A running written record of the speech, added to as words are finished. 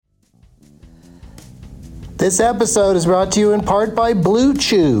This episode is brought to you in part by Blue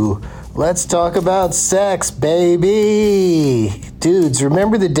Chew. Let's talk about sex, baby. Dudes,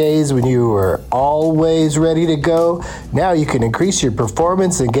 remember the days when you were always ready to go? Now you can increase your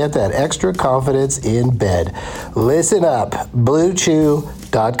performance and get that extra confidence in bed. Listen up,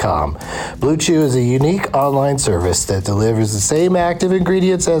 BlueChew.com. Blue Chew is a unique online service that delivers the same active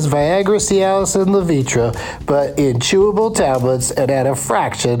ingredients as Viagra, Cialis, and Levitra, but in chewable tablets and at a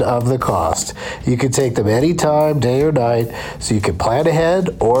fraction of the cost. You can take them anytime, day or night, so you can plan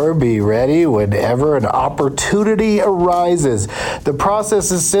ahead or be ready whenever an opportunity arises. The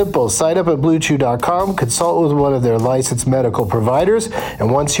process is simple. Sign up at BlueChew.com, consult with one of their licensed medical providers, and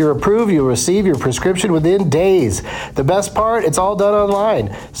once you're approved, you'll receive your prescription within days. The best part, it's all done online,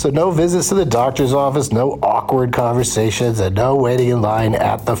 so no visits to the doctor's office, no awkward conversations, and no waiting in line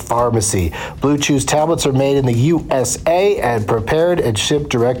at the pharmacy. Blue Chew's tablets are made in the USA and prepared and shipped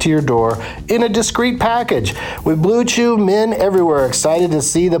direct to your door in a discreet package. With Blue Chew, men everywhere are excited to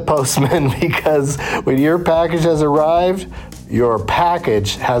see the postman because when your package has arrived, your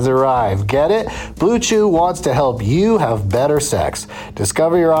package has arrived. Get it? Blue Chew wants to help you have better sex.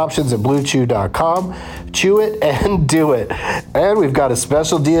 Discover your options at BlueChew.com. Chew it and do it. And we've got a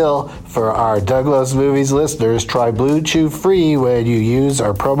special deal for our Douglas Movies listeners. Try Blue Chew free when you use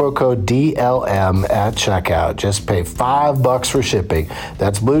our promo code DLM at checkout. Just pay $5 for shipping.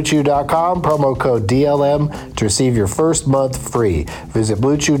 That's BlueChew.com, promo code DLM to receive your first month free. Visit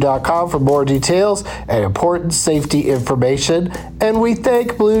BlueChew.com for more details and important safety information. And we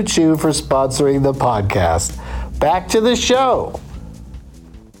thank Blue Chew for sponsoring the podcast. Back to the show.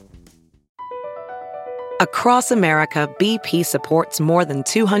 Across America, BP supports more than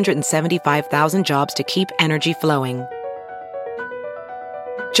 275,000 jobs to keep energy flowing.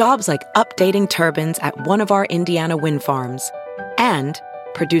 Jobs like updating turbines at one of our Indiana wind farms and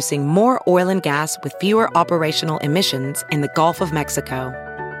producing more oil and gas with fewer operational emissions in the Gulf of Mexico.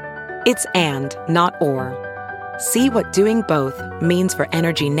 It's and, not or. See what doing both means for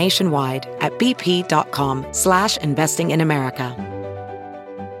energy nationwide at bp.com/investing in America.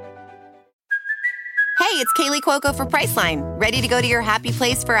 Hey, it's Kaylee Cuoco for Priceline. Ready to go to your happy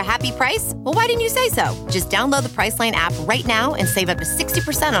place for a happy price? Well, why didn't you say so? Just download the Priceline app right now and save up to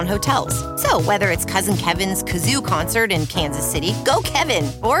 60% on hotels. So whether it's Cousin Kevin's Kazoo Concert in Kansas City, go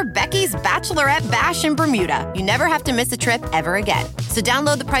Kevin, or Becky's Bachelorette Bash in Bermuda, you never have to miss a trip ever again. So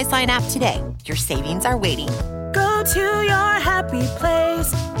download the Priceline app today. Your savings are waiting. Go to your happy place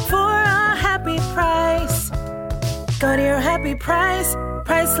for a happy price. Go to your happy price,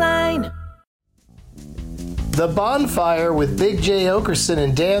 Priceline. The Bonfire with Big J. Okerson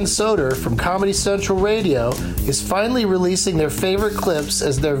and Dan Soder from Comedy Central Radio is finally releasing their favorite clips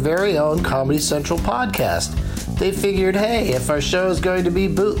as their very own Comedy Central podcast. They figured, hey, if our show is going to be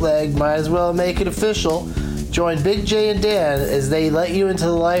bootleg, might as well make it official. Join Big J and Dan as they let you into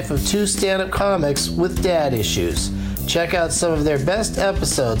the life of two stand-up comics with dad issues. Check out some of their best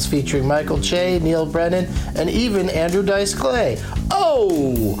episodes featuring Michael Che, Neil Brennan, and even Andrew Dice Clay.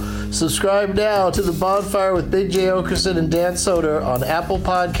 Oh! Subscribe now to The Bonfire with Big J. Okerson and Dan Soder on Apple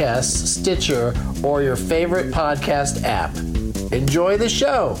Podcasts, Stitcher, or your favorite podcast app. Enjoy the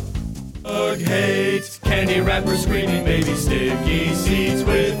show! Doug hates candy wrappers, screaming baby sticky seeds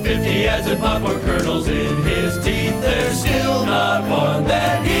with 50 ads and popcorn kernels in his teeth. There's still not one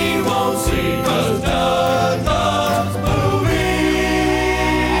that he won't see, 'cause Doug loves movies.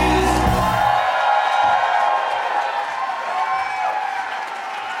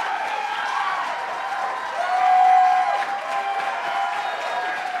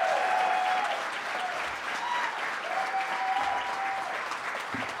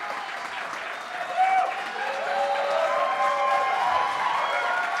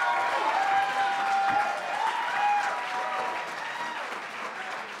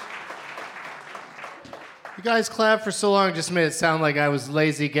 You guys clapped for so long, just made it sound like I was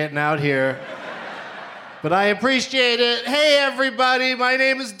lazy getting out here. But I appreciate it. Hey, everybody, my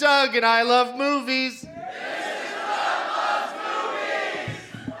name is Doug, and I love movies. This is Doug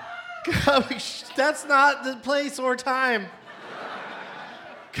Loves Movies. That's not the place or time.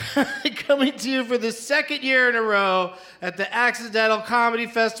 Coming to you for the second year in a row at the Accidental Comedy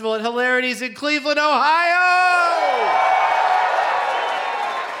Festival at Hilarities in Cleveland, Ohio.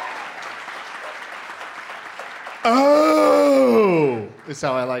 Oh, is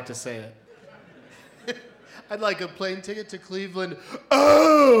how I like to say it. I'd like a plane ticket to Cleveland.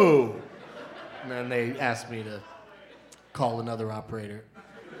 Oh! And then they asked me to call another operator.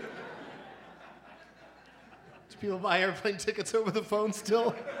 Do people buy airplane tickets over the phone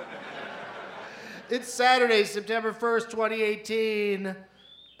still? It's Saturday, September 1st, 2018.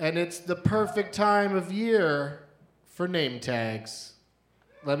 And it's the perfect time of year for name tags.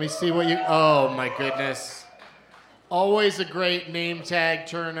 Let me see what you... Oh, my goodness. Always a great name tag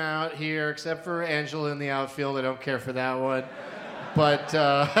turnout here, except for Angela in the outfield. I don't care for that one. But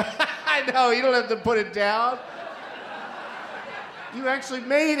I know, you don't have to put it down. You actually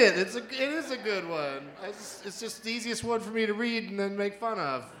made it. It is a good one. It's just the easiest one for me to read and then make fun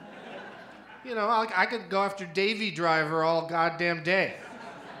of. You know, I could go after Davy Driver all goddamn day.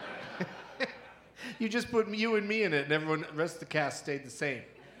 You just put you and me in it, and the rest of the cast stayed the same.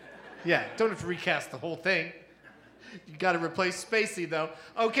 Yeah, don't have to recast the whole thing. You got to replace Spacey, though.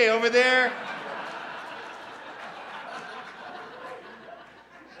 Okay, over there.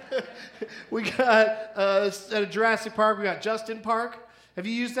 We got at Jurassic Park. We got Justin Park. Have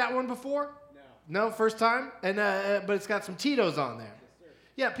you used that one before? No. No, first time. And but it's got some Tito's on there.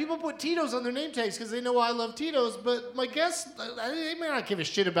 Yeah, people put Tito's on their name tags because they know I love Tito's. But my guess, they may not give a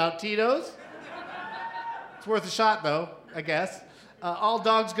shit about Tito's. It's worth a shot, though, I guess. All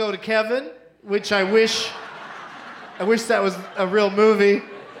dogs go to Kevin, which I wish that was a real movie.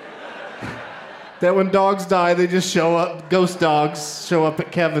 That when dogs die, they just show up, ghost dogs show up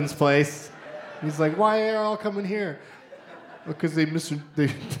at Kevin's place. He's like, why are all coming here? Because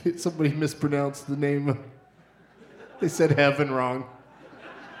somebody mispronounced the name. They said heaven wrong.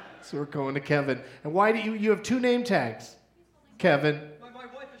 So we're going to Kevin. And why do you have two name tags? Kevin. My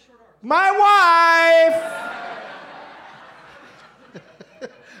wife is short arm. My wife!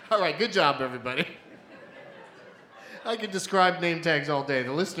 All right, good job, everybody. I could describe name tags all day.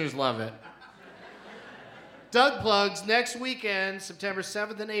 The listeners love it. Doug plugs, next weekend, September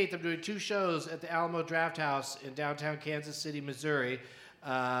 7th and 8th, I'm doing 2 shows at the Alamo Draft House in downtown Kansas City, Missouri.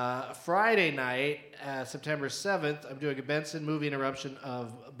 Friday night, September 7th, I'm doing a Benson movie interruption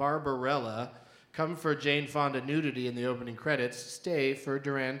of Barbarella. Come for Jane Fonda nudity in the opening credits. Stay for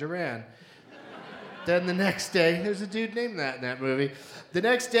Duran Duran. Then the next day, there's a dude named that in that movie. The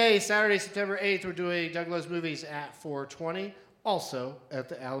next day, Saturday, September 8th, we're doing Doug Loves Movies at 420. Also at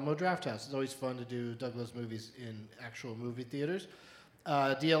the Alamo Draft House. It's always fun to do Doug Loves Movies in actual movie theaters.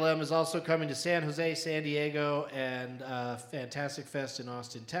 DLM is also coming to San Jose, San Diego, and Fantastic Fest in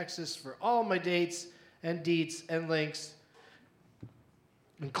Austin, Texas. For all my dates and deets and links,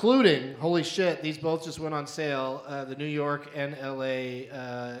 including, holy shit, these both just went on sale, the New York and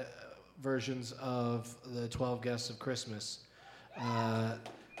LA versions of the 12 Guests of Christmas.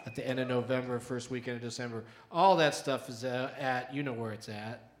 At the end of November, first weekend of December. All that stuff is at, you know where it's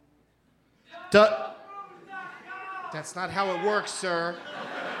at. That's not how it works, sir.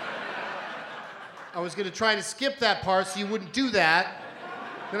 I was going to try to skip that part so you wouldn't do that.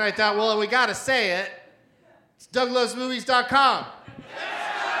 Then I thought, well, we got to say it. It's DougLovesMovies.com.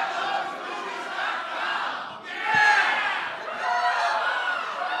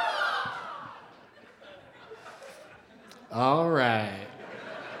 All right.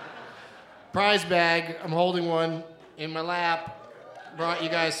 Prize bag. I'm holding one in my lap. Brought you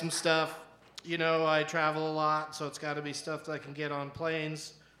guys some stuff. You know, I travel a lot, so it's got to be stuff that I can get on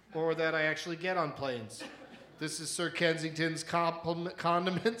planes or that I actually get on planes. This is Sir Kensington's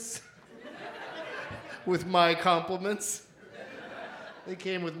condiments with my compliments. They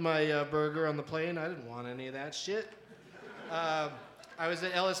came with my burger on the plane. I didn't want any of that shit. I was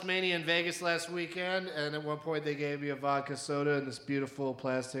at Ellis Mania in Vegas last weekend, and at one point they gave me a vodka soda in this beautiful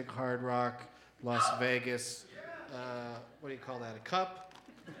plastic Hard Rock Las Vegas, what do you call that, a cup?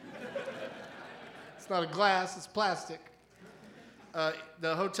 It's not a glass, it's plastic.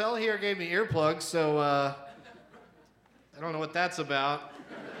 The hotel here gave me earplugs, so I don't know what that's about.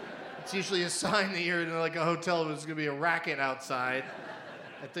 It's usually a sign that you're in like a hotel where there's going to be a racket outside.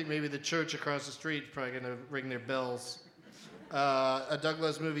 I think maybe the church across the street is probably going to ring their bells. A Doug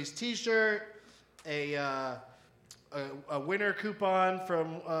Loves Movies t-shirt, a winner coupon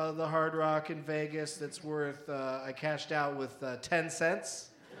from the Hard Rock in Vegas that's worth, I cashed out with 10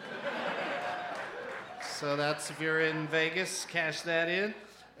 cents. So that's, if you're in Vegas, cash that in.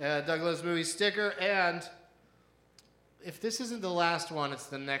 Doug Loves Movies sticker, and if this isn't the last one, it's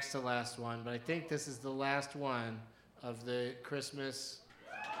the next to last one, but I think this is the last one of the Christmas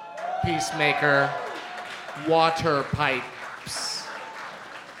Peacemaker water pipes.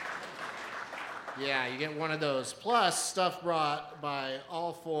 Yeah, you get one of those. Plus, stuff brought by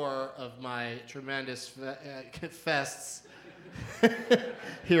all 4 of my tremendous fests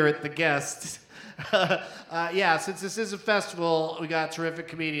here at the Guest. Yeah, since this is a festival, we got terrific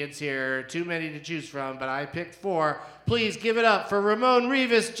comedians here. Too many to choose from, but I picked 4. Please give it up for Ramon,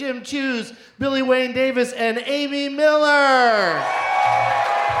 Rivas, Jim Tews, Billy Wayne Davis, and Amy Miller.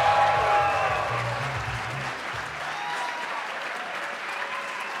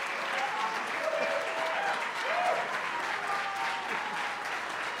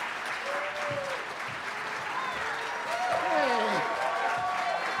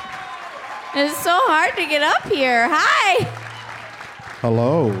 It's so hard to get up here. Hi.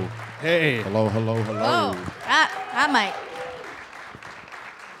 Hello. Hey. Hello. Whoa. Hi, Mike.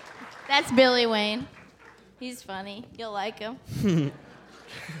 That's Billy Wayne. He's funny. You'll like him.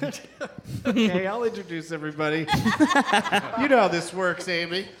 Okay, I'll introduce everybody. You know how this works,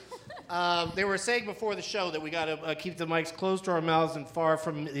 Amy. They were saying before the show that we got to keep the mics close to our mouths and far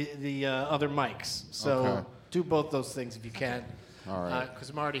from the other mics. So do both those things if you can. All right.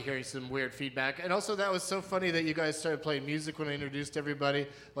 Because I'm already hearing some weird feedback. And also, that was so funny that you guys started playing music when I introduced everybody,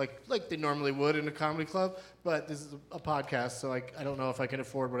 like they normally would in a comedy club. But this is a podcast, so I don't know if I can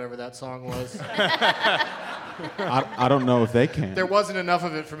afford whatever that song was. I don't know if they can. There wasn't enough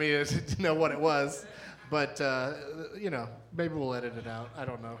of it for me to know what it was. But, maybe we'll edit it out. I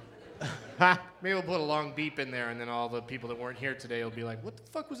don't know. Maybe we'll put a long beep in there, and then all the people that weren't here today will be like, what the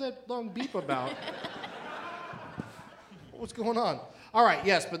fuck was that long beep about? What's going on? All right,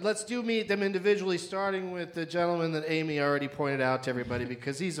 yes, but let's meet them individually, starting with the gentleman that Amy already pointed out to everybody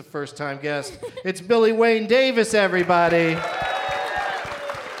because he's a first-time guest. It's Billy Wayne Davis, everybody.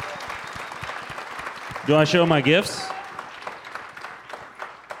 Do I show my gifts?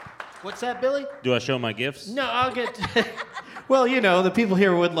 What's that, Billy? Do I show my gifts? No, I'll get... Well, the people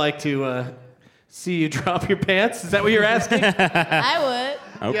here would like to see you drop your pants. Is that what you're asking? I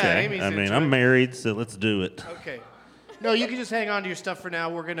would. Okay. Yeah, Amy's I'm married, so let's do it. Okay. No, you can just hang on to your stuff for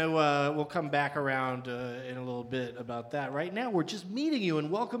now. We're we'll come back around in a little bit about that. Right now, we're just meeting you and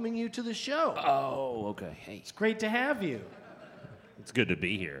welcoming you to the show. Oh, okay. Hey. It's great to have you. It's good to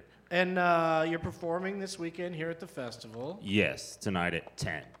be here. And you're performing this weekend here at the festival. Yes, tonight at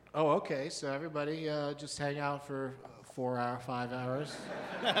 10. Oh, okay. So everybody just hang out for 5 hours.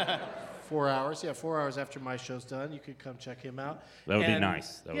 4 hours. Yeah, 4 hours after my show's done. You could come check him out. That would be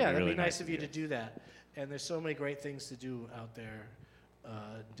nice. That would be that'd really be nice nice of you to do that. And there's so many great things to do out there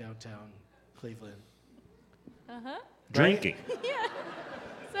downtown Cleveland. Uh-huh. Drinking. Yeah.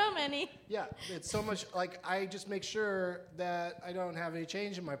 So many. Yeah, it's so much, I just make sure that I don't have any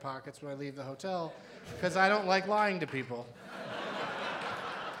change in my pockets when I leave the hotel, because I don't like lying to people.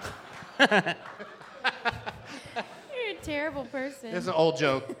 You're a terrible person. It's an old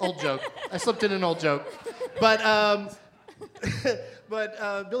joke. I slipped in an old joke.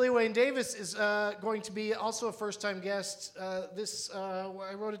 But Billy Wayne Davis is going to be also a first-time guest. I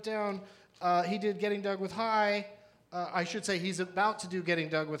wrote it down. He did Getting Dug with High. I should say he's about to do Getting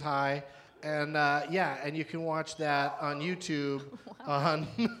Dug with High. And and you can watch that on YouTube on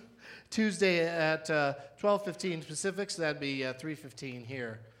Tuesday at 12:15 Pacific. So that'd be 3:15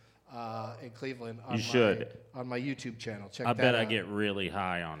 here in Cleveland. On my YouTube channel. Check that out. I bet I get really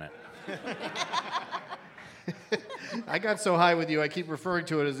high on it. I got so high with you, I keep referring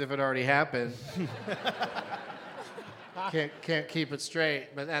to it as if it already happened. Can't keep it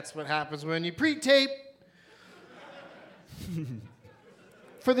straight, but that's what happens when you pre-tape.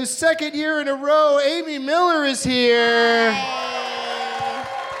 For the second year in a row, Amy Miller is here.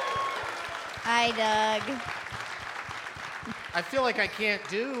 Hi, Doug. I feel like I can't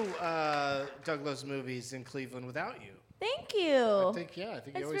do Doug Loves Movies in Cleveland without you. Thank you. I think you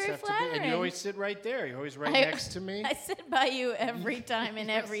That's always very have flattering. to be. And you always sit right there. You're always next to me. I sit by you every time in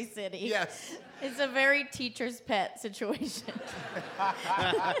every city. Yes. It's a very teacher's pet situation.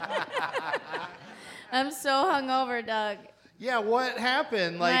 I'm so hungover, Doug. Yeah, what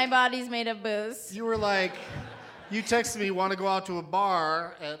happened? My body's made of booze. You were like, you texted me, want to go out to a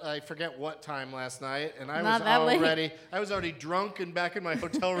bar at I forget what time last night, and I was already drunk and back in my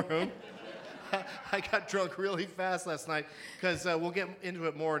hotel room. I got drunk really fast last night because we'll get into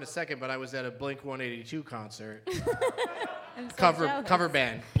it more in a second, but I was at a Blink-182 concert. Cover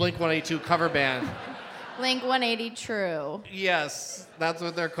band. Blink-182 cover band. Blink-180 True. Yes, that's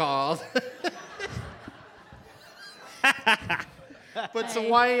what they're called. But so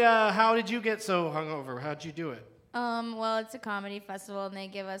how did you get so hungover? How'd you do it? Well, it's a comedy festival, and they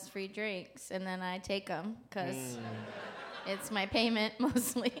give us free drinks, and then I take them because it's my payment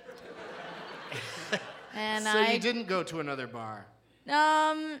mostly. And so you didn't go to another bar?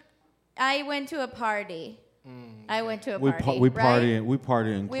 I went to a party. I went to a party. We party in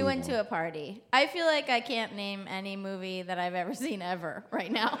Cleveland. We went to a party. I feel like I can't name any movie that I've ever seen ever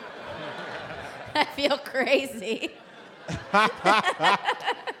right now. I feel crazy. Well,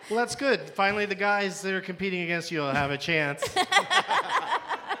 that's good. Finally, the guys that are competing against you will have a chance. They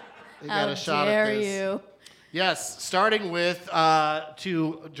got a shot at this. You? Yes, starting with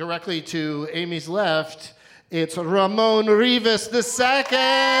directly to Amy's left, it's Ramon Rivas II,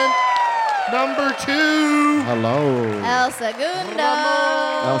 number 2. Hello. El Segundo.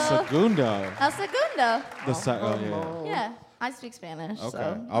 El Segundo. El Segundo. Yeah. Yeah. I speak Spanish. Okay.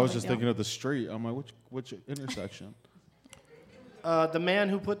 So I was just thinking of the street. I'm like, which intersection? The man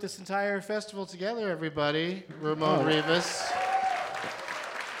who put this entire festival together, everybody, Ramon Rivas.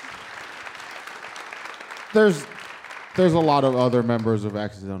 There's a lot of other members of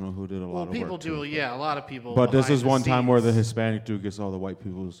Accidental who did a lot of People work. do, yeah, a lot of people. But this behind is the one time where the scenes. Hispanic dude gets all the white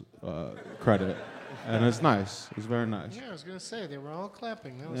people's credit. And it's nice. It's very nice. Yeah, I was gonna say they were all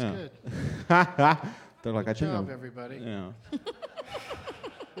clapping. That was Yeah. good. They're like, I Good think job, I'm, everybody. Yeah.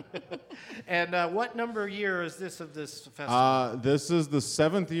 And what number year is this of this festival? This is the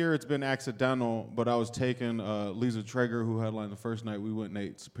 7th year it's been Accidental, but I was taking Lisa Traeger, who headlined the first night. We went and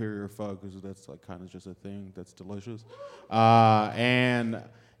ate Superior Pho because that's like kind of just a thing that's delicious. And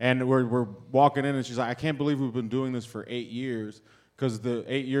we're walking in, and she's like, I can't believe we've been doing this for 8 years. Because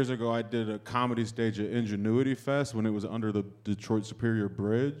 8 years ago, I did a comedy stage at Ingenuity Fest when it was under the Detroit Superior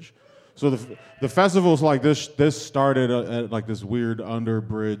Bridge. So the festival's like this. This started at like this weird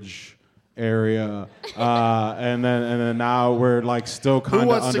underbridge area, and then now we're like still kind of. Who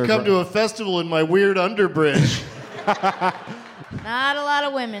wants to come to a festival in my weird underbridge? Not a lot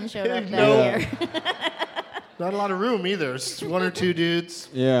of women showed up that No. year. Not a lot of room either. It's one or two dudes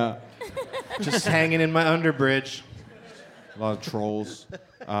Yeah, just hanging in my underbridge. a lot of trolls.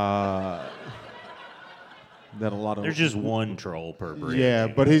 That a lot of. There's just one troll per bridge. Yeah,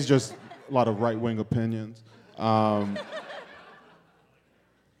 but he's just a lot of right-wing opinions. But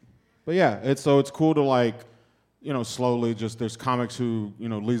yeah, it's cool to like, slowly just there's comics who,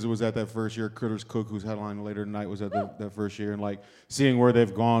 Lisa was at that first year, Critters Cook, who's headlining later tonight, was at that first year, and like seeing where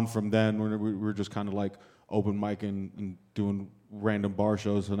they've gone from then, when we were just kind of like open mic and doing random bar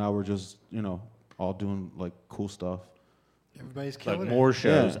shows, so now we're just, all doing like cool stuff. Everybody's killing Like it. more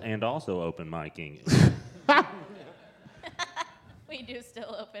shows Yeah. and also open micing. We do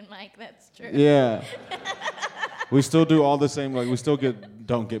still open mic. That's true. Yeah. We still do all the same, like we still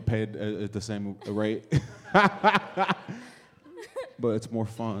don't get paid at the same rate. But it's more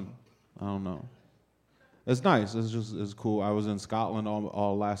fun. I don't know. It's nice. It's cool. I was in Scotland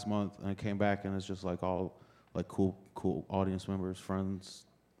all last month, and I came back, and it's just like all like cool audience members, friends.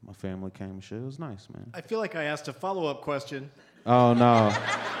 My family came and shit. It was nice, man. I feel like I asked a follow-up question. Oh no.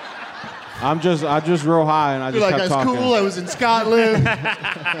 I just real high, and I You're just like, kept that's talking. cool. I was in Scotland.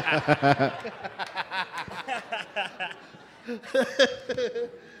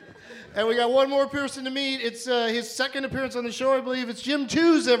 And we got one more person to meet. It's his second appearance on the show, I believe. It's Jim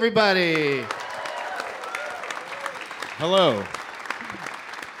Tews, everybody. Hello.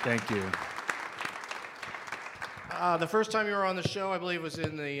 Thank you. The first time you were on the show, I believe, was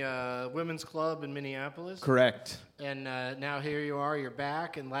in the Women's Club in Minneapolis. Correct. And now here you are, you're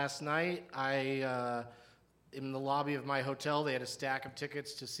back. And last night, in the lobby of my hotel, they had a stack of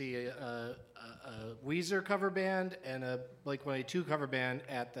tickets to see a Weezer cover band and a Blink-182 cover band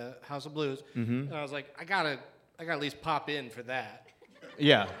at the House of Blues. Mm-hmm. And I was like, I gotta at least pop in for that.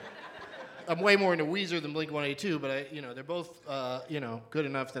 Yeah. I'm way more into Weezer than Blink-182, but they're both good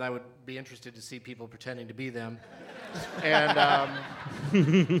enough that I would be interested to see people pretending to be them, and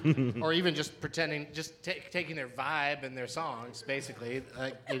or even just pretending, taking their vibe and their songs. Basically,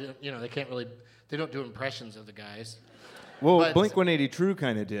 they can't really, they don't do impressions of the guys. Well, But- Blink-182 True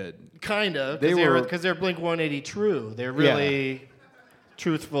kind of did. Kinda, They were- because they're Blink-182 true. They're really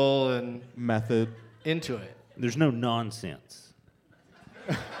truthful and Method. into it. There's no nonsense.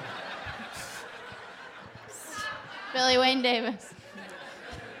 Billy Wayne Davis.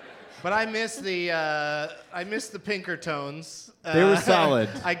 But I miss the Pinkertones. They were solid.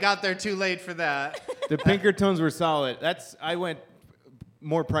 I got there too late for that. The Pinkertones were solid. I went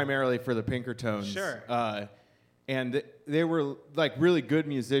more primarily for the Pinkertones. Sure. And they were like really good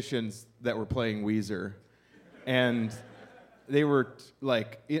musicians that were playing Weezer, and they were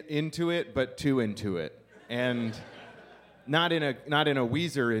like into it, but too into it, and not in a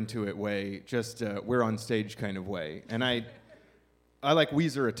Weezer into it way, just we're on stage kind of way. And I like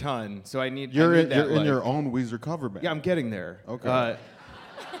Weezer a ton, so I need. You're I need that, in your own Weezer cover band. Yeah, I'm getting there. Okay.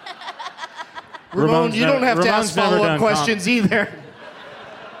 Ramon, you don't have to ask follow-up questions either.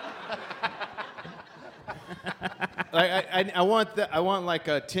 I want like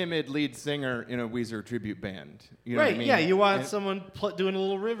a timid lead singer in a Weezer tribute band. You know Right, what I mean? yeah, you want And- someone doing a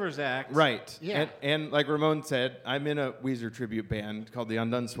little Rivers act. Right. Yeah. And like Ramon said, I'm in a Weezer tribute band called the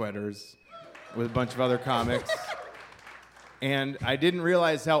Undone Sweaters with a bunch of other comics. And I didn't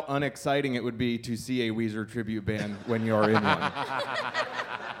realize how unexciting it would be to see a Weezer tribute band when you're in one.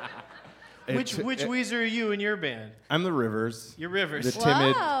 Which Weezer are you in your band? I'm the Rivers. You're Rivers.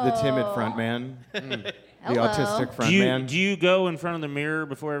 The timid front man. The Hello. autistic front Do you, man. do you go in front of the mirror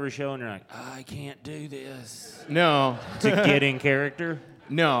before every show and you're like, I can't do this No. to get in character?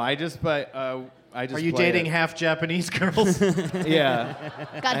 No, I just play. I just Are you play dating it. half Japanese girls? Yeah.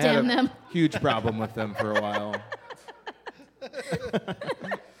 God I had damn a them. huge problem with them for a while.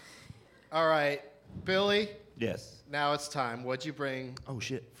 All right, Billy. Yes. Now it's time. What'd you bring Oh,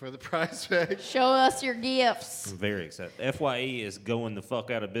 shit. for the prize bag? Show us your gifts. I'm very excited. FYE is going the fuck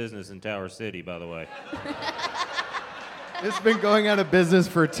out of business in Tower City, by the way. It's been going out of business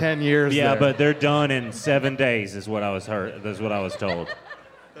for 10 years. Yeah, there. but they're done in 7 days, is what I was heard. That's what I was told.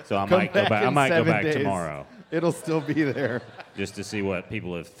 So I Come might go back. I in might go 7 back days. tomorrow It'll still be there. just to see what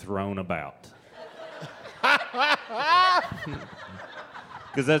people have thrown about.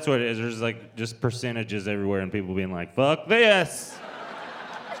 Because that's what it is. There's like just percentages everywhere, and people being like, "Fuck this."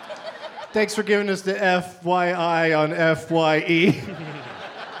 Thanks for giving us the FYI on FYE.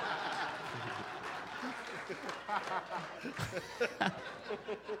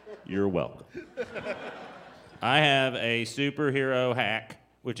 You're welcome. I have a superhero hack,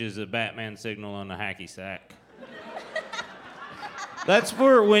 which is a Batman signal on a hacky sack. That's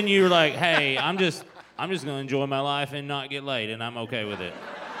for when you're like, "Hey, I'm just gonna enjoy my life and not get laid, and I'm okay with it."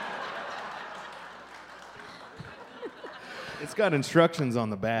 It's got instructions on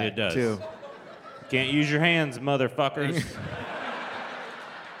the back, It does. too. Can't use your hands, motherfuckers.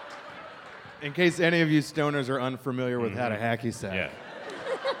 In case any of you stoners are unfamiliar with how to hacky sack. Yeah.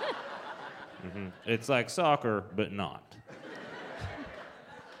 It's like soccer, but not.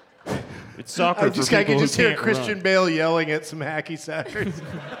 It's soccer I for just I people can who just hear can't Christian run. Bale yelling at some hacky sackers.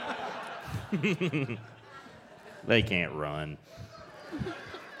 They can't run.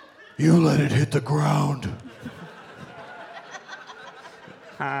 You let it hit the ground.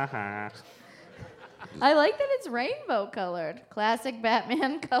 Ha ha. I like that it's rainbow colored. Classic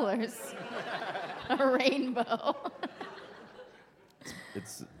Batman colors. A rainbow.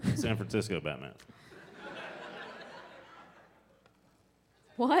 It's San Francisco Batman.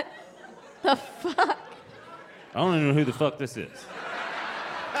 What the fuck? I don't even know who the fuck this is.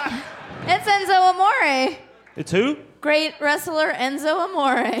 It's Enzo Amore. It's who? Great wrestler Enzo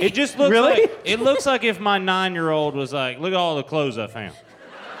Amore. It just looks Really? like it looks like if my 9-year-old was like, "Look at all the clothes I found."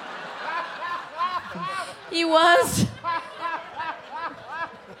 He was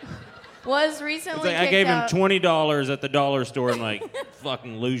It's recently like I kicked gave him out. $20 at the dollar store and like,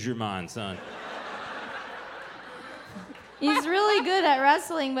 fucking lose your mind, son. He's really good at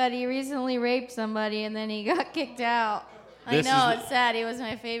wrestling, but he recently raped somebody and then he got kicked out. This I know, is- it's sad. He was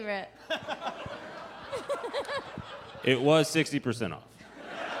my favorite. It was 60% off.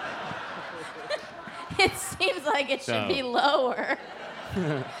 It seems like it should So- be lower.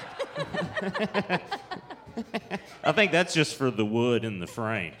 I think that's just for the wood in the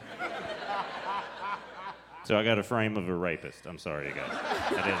frame. So I got a frame of a rapist. I'm sorry, you guys.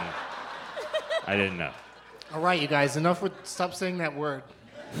 I didn't know. All right, you guys, enough with stop saying that word.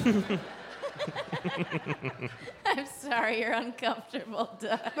 I'm sorry, you're uncomfortable,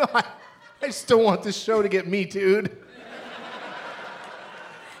 Doug. I just don't want this show to get me too'd.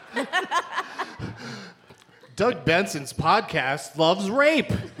 Doug Benson's podcast loves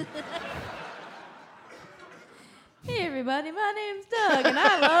rape. Hey, everybody, my name's Doug, and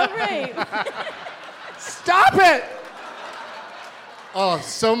I love rape. Stop it! Oh,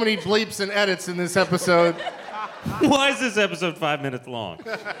 so many bleeps and edits in this episode. Why is this episode 5 minutes long?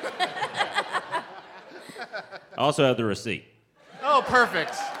 I also have the receipt. Oh,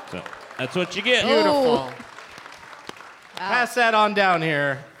 perfect. So that's what you get. Beautiful. Pass that on down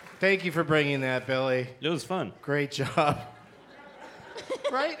here. Thank you for bringing that, Billy. It was fun. Great job.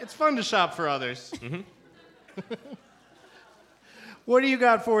 Right? It's fun to shop for others. Mm-hmm. What do you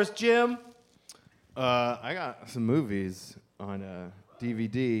got for us, Jim? I got some movies on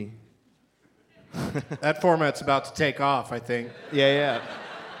DVD. That format's about to take off, I think. Yeah.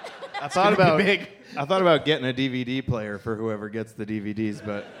 I thought gonna be about big. I thought about getting a DVD player for whoever gets the DVDs,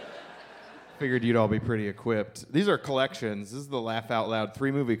 but figured you'd all be pretty equipped. These are collections. This is the Laugh Out Loud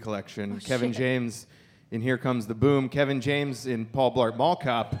 3-movie collection. Kevin James in Here Comes the Boom, Kevin James in Paul Blart Mall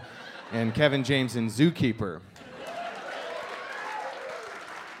Cop, and Kevin James in Zookeeper.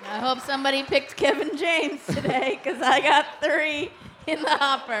 I hope somebody picked Kevin James today, because I got 3 in the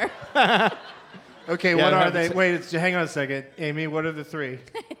hopper. Okay, Yeah, what I are have they? to- Wait, hang on a second. Amy, what are the 3?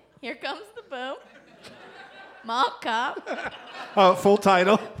 Here comes the boom. Mall Cop. Oh, full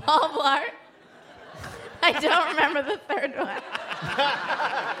title. Paul Blart. I don't remember the third one.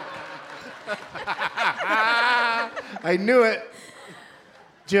 I knew it.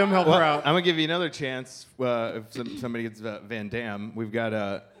 Jim, help her out. I'm gonna give you another chance. If somebody gets Van Damme, we've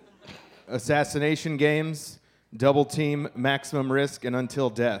got Assassination Games, Double Team, Maximum Risk, and Until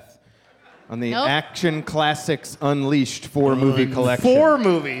Death on the Action Classics Unleashed 4-movie collection. 4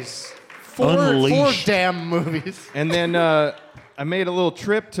 movies. Four damn movies. And then I made a little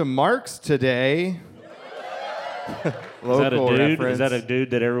trip to Mark's today. Is that a dude? Reference. Is that a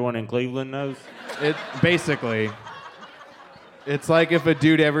dude that everyone in Cleveland knows? It basically. It's like if a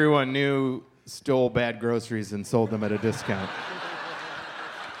dude everyone knew stole bad groceries and sold them at a discount.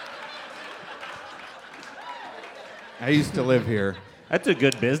 I used to live here. That's a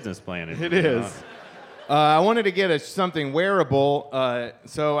good business plan. It is. I wanted to get something wearable,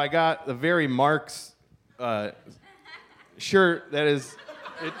 so I got the very Mark's shirt that is...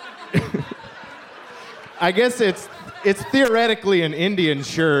 I guess it's theoretically an Indian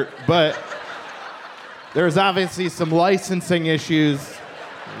shirt, but there's obviously some licensing issues.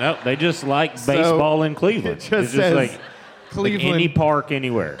 No, they just like baseball in Cleveland. It just says like Cleveland. Like any park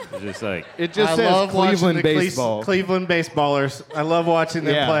anywhere. It's just like it just says Cleveland baseball. Cleveland baseballers. I love watching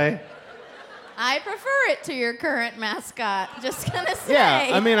them play. I prefer it to your current mascot. Just gonna say.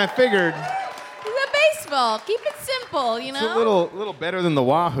 Yeah, I mean, I figured. The baseball. Keep it simple, you know. It's a little better than the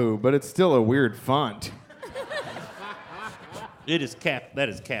Wahoo, but it's still a weird font. That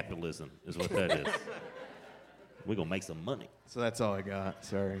is capitalism, is what that is. We're gonna make some money. So that's all I got.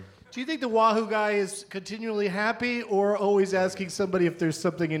 Sorry. Do you think the Wahoo guy is continually happy or always asking somebody if there's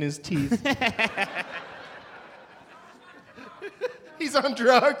something in his teeth? He's on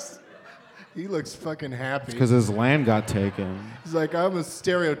drugs. He looks fucking happy. Because his land got taken. He's like, I'm a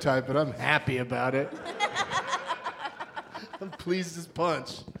stereotype, but I'm happy about it. I'm pleased as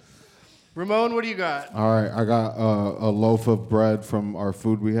punch. Ramon, what do you got? All right, I got a loaf of bread from our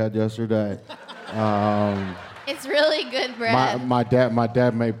food we had yesterday. It's really good bread. My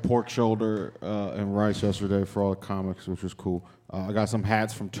dad made pork shoulder and rice yesterday for all the comics, which was cool. I got some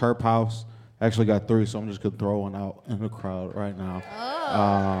hats from Terp House. I actually got 3, so I'm just gonna throw one out in the crowd right now.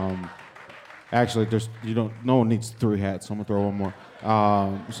 Oh. Actually, no one needs 3 hats, so I'm gonna throw one more.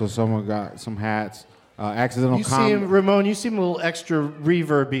 So someone got some hats. Ramon, you seem a little extra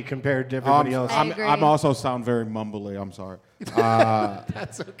reverby compared to everybody else. I'm also sound very mumbly. I'm sorry.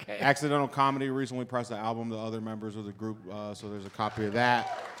 That's okay. Accidental Comedy recently pressed the album to other members of the group, so there's a copy of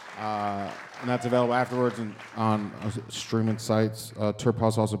that. And that's available afterwards on streaming sites. Terp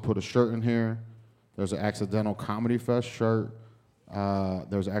House also put a shirt in here. There's an Accidental Comedy Fest shirt.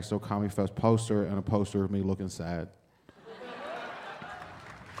 There's an Accidental Comedy Fest poster and a poster of me looking sad.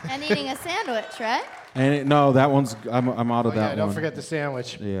 And eating a sandwich, right? And no, that one's I'm out of that one. Don't forget the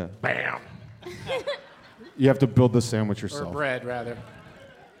sandwich. Yeah. Bam. You have to build the sandwich yourself. Or bread, rather.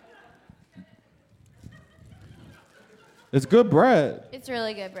 It's good bread. It's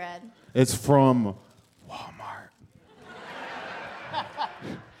really good bread. It's from Walmart.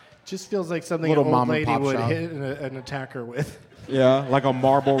 Just feels like something Little an old mom and lady pop would shop. hit an attacker with. Yeah, like a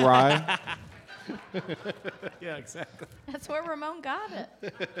marble rye. Yeah, exactly. That's where Ramon got it.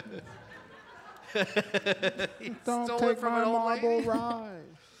 Don't stole take it from my an old marble lady.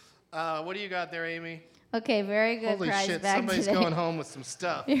 rye. What do you got there, Amy? Okay, very good Holy prize shit, bag somebody's today. going home with some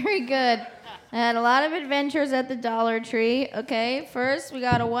stuff. Very good. I had a lot of adventures at the Dollar Tree. Okay, first we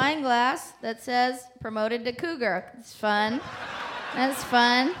got a wine glass that says promoted to Cougar. It's fun. That's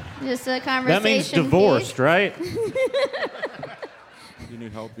fun. Just a conversation That means divorced, piece. right? You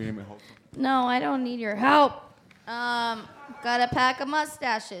need help? You need me help? No, I don't need your help. Got a pack of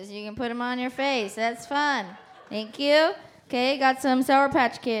mustaches. You can put them on your face. That's fun. Thank you. Okay, got some Sour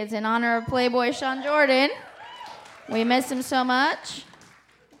Patch Kids in honor of Playboy Sean Jordan. We miss him so much.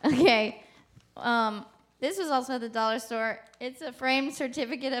 Okay. This was also at the dollar store. It's a framed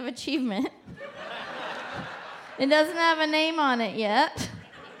certificate of achievement. It doesn't have a name on it yet.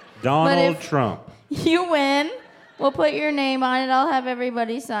 Donald Trump. You win. We'll put your name on it. I'll have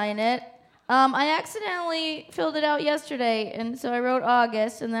everybody sign it. I accidentally filled it out yesterday, and so I wrote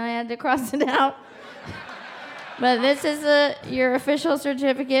August, and then I had to cross it out. But this is your official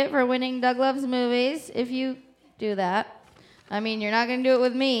certificate for winning Doug Loves Movies, if you do that. I mean, you're not going to do it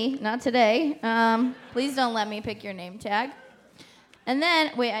with me, not today. Please don't let me pick your name tag. And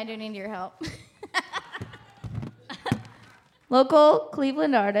then, wait, I do need your help. Local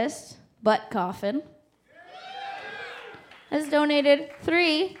Cleveland artist, Butt Coffin, has donated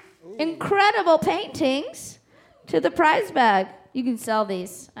 3 incredible paintings to the prize bag. You can sell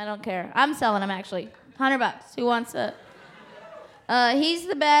these. I don't care. I'm selling them, actually. $100. Who wants it? He's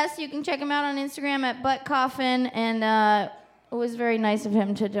the best. You can check him out on Instagram at Butt Coffin. And it was very nice of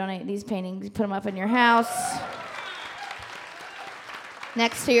him to donate these paintings. Put them up in your house.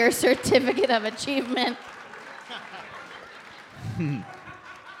 next to your certificate of achievement.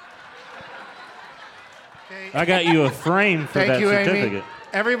 I got you a frame for Thank that you, certificate. Amy.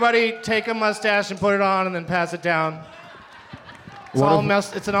 Everybody take a mustache and put it on and then pass it down.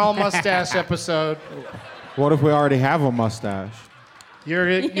 It's an all mustache episode. What if we already have a mustache?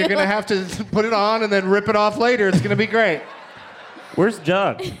 You're gonna have to put it on and then rip it off later. It's gonna be great. Where's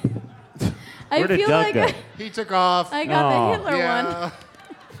Doug? Where did feel Doug like go? He took off. I got the Hitler one. Yeah.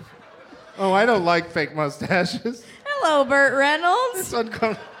 Oh, I don't like fake mustaches. Hello, Burt Reynolds. It's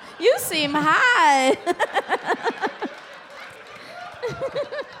uncomfortable. You seem high.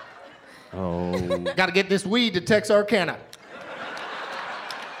 Oh. Gotta get this weed to Texarkana.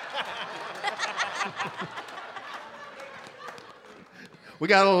 We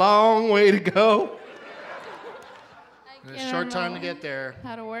got a long way to go. A short time to get there.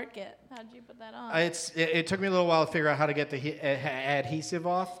 How to work it? How'd you put that on? It took me a little while to figure out how to get the adhesive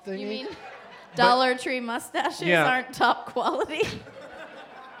off thingy. You mean Dollar Tree mustaches aren't top quality?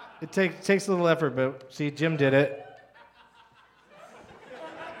 It takes a little effort, but see, Jim did it.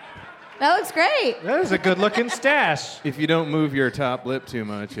 That looks great. That is a good-looking stash. If you don't move your top lip too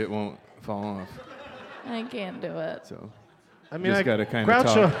much, it won't fall off. I can't do it. So, I mean, just gotta kind of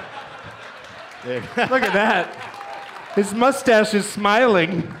Groucho. talk. Look at that. His mustache is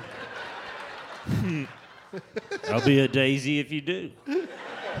smiling. I'll be a daisy if you do.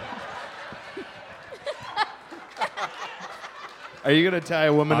 Are you gonna tie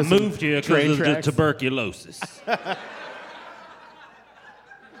a woman I to some moved here train because of the tracks? tuberculosis.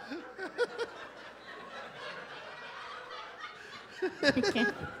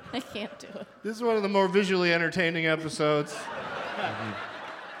 I can't do it. This is one of the more visually entertaining episodes.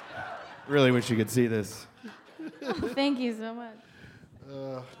 Really wish you could see this. Thank you so much.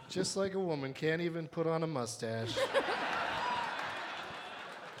 Just like a woman can't even put on a mustache.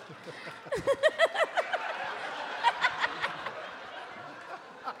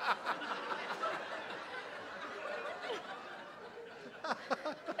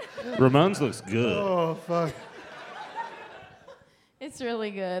 Ramon's looks good. Oh, fuck. It's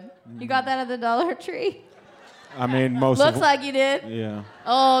really good. You got that at the Dollar Tree? I mean, most Looks of like you did. Yeah.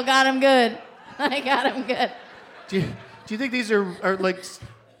 Oh, got him good. I got him good. Do you think these are like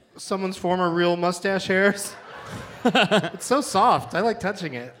someone's former real mustache hairs? It's so soft. I like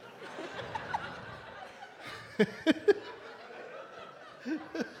touching it.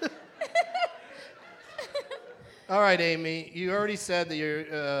 All right, Amy. You already said that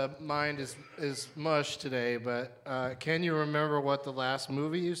your mind is mush today, but can you remember what the last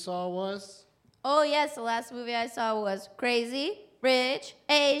movie you saw was? Oh, yes, the last movie I saw was Crazy Rich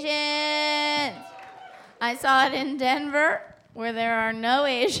Asians. I saw it in Denver, where there are no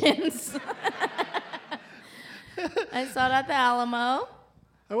Asians. I saw it at the Alamo.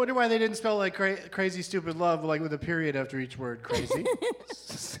 I wonder why they didn't spell like crazy stupid love, like with a period after each word. Crazy.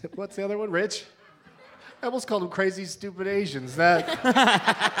 What's the other one? Rich. I almost called them crazy stupid Asians. That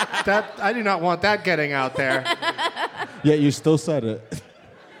I do not want that getting out there. Yet you still said it.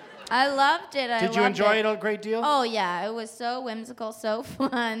 I loved it. Did you enjoy it a great deal? Oh, yeah. It was so whimsical, so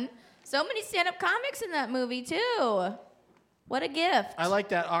fun. So many stand-up comics in that movie, too. What a gift. I like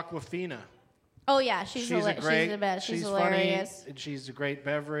that Aquafina. Oh, yeah. She's the best. She's hilarious. Funny, and she's a great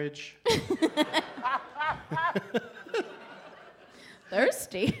beverage.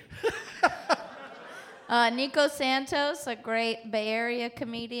 Thirsty. Nico Santos, a great Bay Area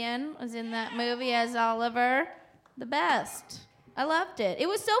comedian, was in that movie as Oliver. The best. I loved it. It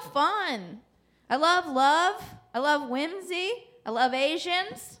was so fun. I love love. I love whimsy. I love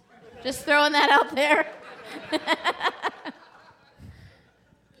Asians. Just throwing that out there.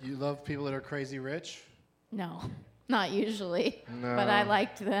 You love people that are crazy rich? No, not usually. No. But I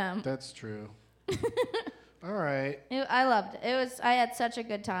liked them. That's true. All right. I loved it. I had such a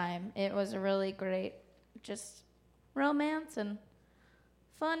good time. It was a really great, just romance and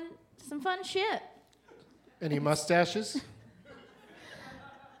some fun shit. Any mustaches?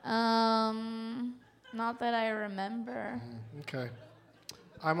 Not that I remember. Okay.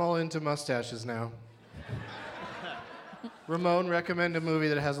 I'm all into mustaches now. Ramon, recommend a movie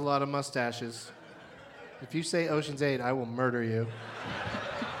that has a lot of mustaches. If you say Ocean's 8, I will murder you.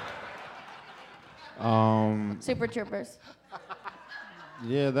 Super Troopers.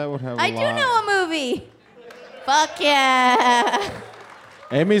 Yeah, that would have a I lot. do know a movie. Fuck yeah.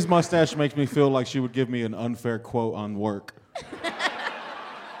 Amy's mustache makes me feel like she would give me an unfair quote on work.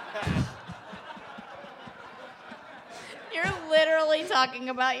 You're literally talking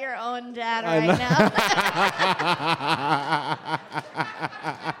about your own dad right now.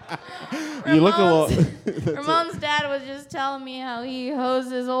 You look a little. Ramon's dad was just telling me how he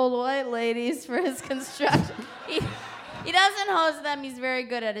hoses old white ladies for his construction. He doesn't hose them. He's very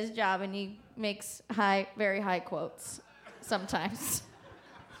good at his job, and he makes very high quotes sometimes.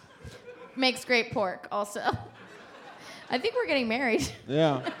 Makes great pork also. I think we're getting married.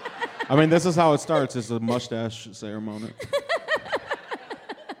 Yeah. I mean, this is how it starts. It's a mustache ceremony.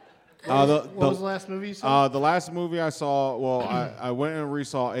 What was the last movie you saw? The last movie I saw, well, I went and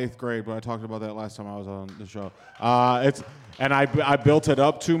resaw 8th Grade, but I talked about that last time I was on the show. I built it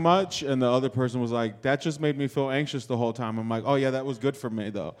up too much, and the other person was like, that just made me feel anxious the whole time. I'm like, oh, yeah, that was good for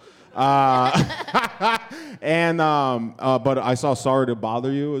me, though. But I saw Sorry to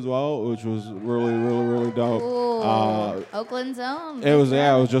Bother You as well, which was really, really, really dope. Ooh, Oakland's own. It was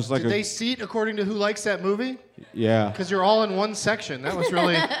just like Did they seat according to who likes that movie? Yeah. Because you're all in one section. That was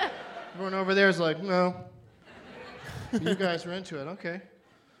really... Everyone over there is like, no. You guys were into it, okay.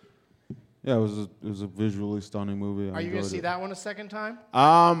 Yeah, it was a visually stunning movie. Are you going to see that one a second time?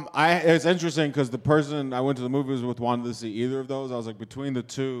 It's interesting because the person I went to the movies with wanted to see either of those. I was like, between the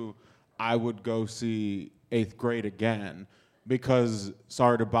two, I would go see 8th Grade again because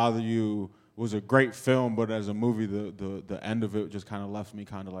Sorry to Bother You was a great film, but as a movie, the end of it just kind of left me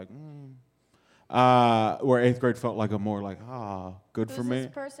kind of like, where 8th Grade felt like a more like, good for me. Who's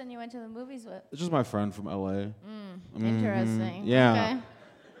this person you went to the movies with? It's just my friend from L.A. Interesting. Yeah.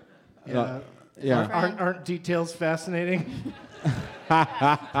 Okay. Yeah. Aren't details fascinating?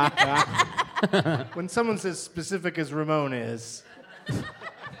 When someone's as specific as Ramon is,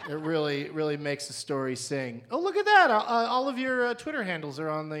 it really makes the story sing. Oh, look at that! All of your Twitter handles are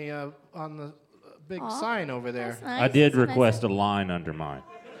on the big sign over there. That's nice. I did That's request a line under mine.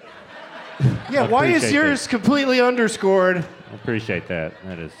 Yeah, why is appreciate yours completely underscored? I appreciate that.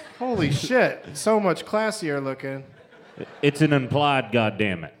 That is. Holy shit! So much classier looking. It's an implied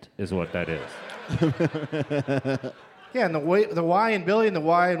goddammit, is what that is. Yeah, and the Y in Billy and the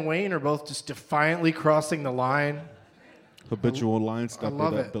Y in Wayne are both just defiantly crossing the line. Habitual line stepper,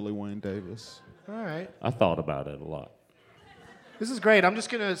 love that it. Billy Wayne Davis. All right. I thought about it a lot. This is great. I'm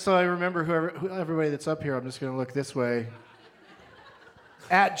just gonna, so I remember everybody that's up here. I'm just gonna look this way.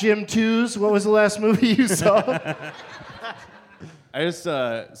 At Jim Tews, what was the last movie you saw? I just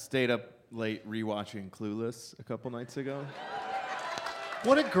stayed up late rewatching Clueless a couple nights ago.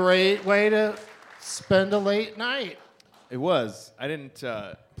 What a great way to spend a late night. It was. I didn't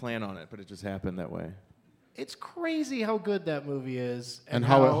plan on it, but it just happened that way. It's crazy how good that movie is, And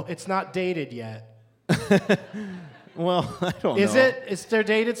how it's not dated yet. Well, I don't know. Is it? Is there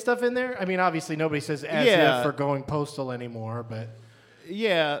dated stuff in there? I mean, obviously nobody says as Yeah. if for going postal anymore, but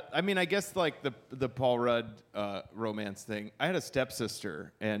Yeah, I mean, I guess like the Paul Rudd romance thing. I had a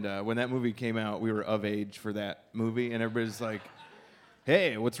stepsister, and when that movie came out, we were of age for that movie, and everybody's like,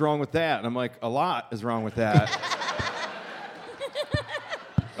 "Hey, what's wrong with that?" And I'm like, "A lot is wrong with that."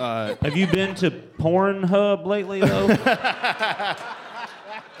 Have you been to Pornhub lately, though?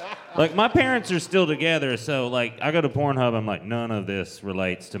 Like, my parents are still together, so, like, I go to Pornhub, I'm like, none of this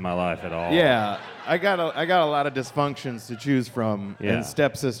relates to my life at all. Yeah, I got a lot of dysfunctions to choose from, Yeah. and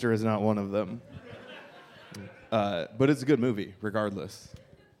Stepsister is not one of them. But it's a good movie, regardless.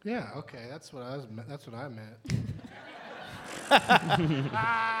 yeah, okay, that's what I meant.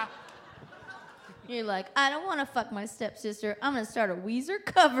 You're like, I don't want to fuck my stepsister. I'm going to start a Weezer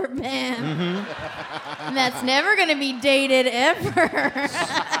cover band. And that's never going to be dated ever.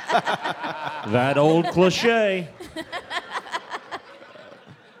 That old cliche.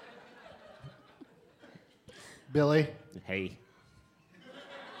 Billy, Hey,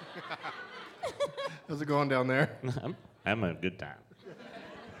 how's it going down there? I'm having a good time.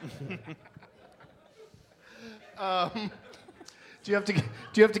 Do you have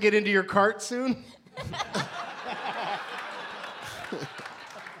to get into your cart soon?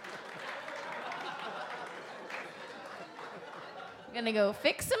 Gonna go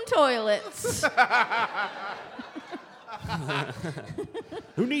fix some toilets.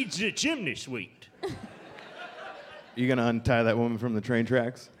 Who needs a chimney sweep? You gonna untie that woman from the train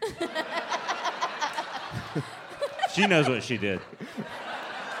tracks? She knows what she did.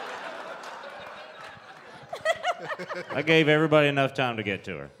 I gave everybody enough time to get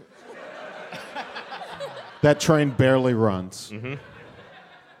to her. That train barely runs. Mm-hmm.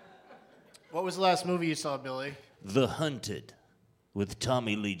 What was the last movie you saw, Billy? The Hunted, with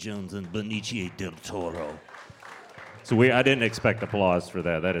Tommy Lee Jones and Benicio del Toro. So I didn't expect applause for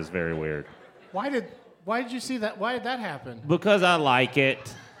that. That is very weird. Why did you see that? Why did that happen? Because I like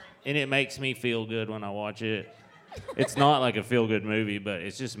it, and it makes me feel good when I watch it. It's not like a feel-good movie, but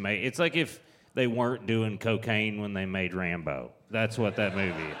it's just it's like if they weren't doing cocaine when they made Rambo. That's what that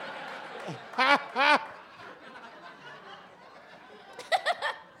movie is.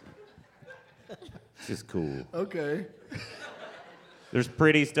 It's just cool. Okay. There's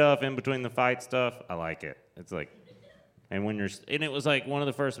pretty stuff in between the fight stuff. I like it. It's like, and it was like one of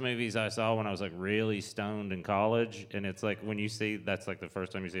the first movies I saw when I was like really stoned in college. And it's like when you see, that's like the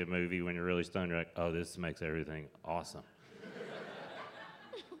first time you see a movie when you're really stoned, you're like, oh, this makes everything awesome.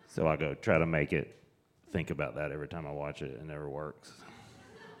 So I go try to think about that every time I watch it. It never works.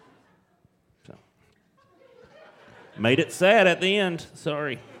 So, made it sad at the end.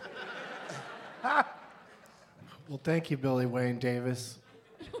 Sorry. Well, thank you, Billy Wayne Davis.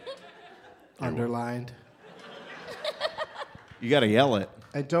 Underlined. You got to yell it.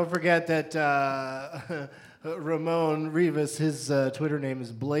 And don't forget that Ramon Rivas, his Twitter name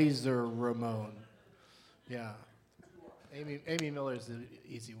is Blazer Ramon. Yeah. Amy Miller's the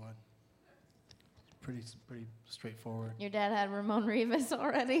easy one. Pretty straightforward. Your dad had Ramon Rivas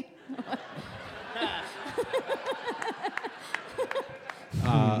already?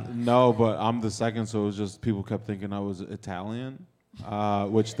 No, but I'm the second, so it was just people kept thinking I was Italian,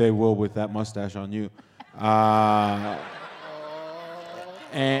 which they will with that mustache on you.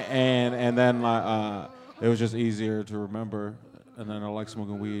 And then it was just easier to remember. And then I like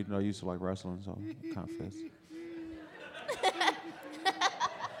smoking weed. I used to like wrestling, so it kind of fits.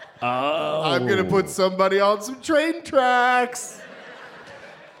 Oh. I'm going to put somebody on some train tracks.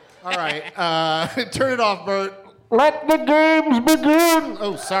 All right. Turn it off, Bert. Let the games begin.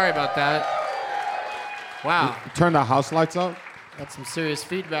 Oh, sorry about that. Wow. Turn the house lights up. Got some serious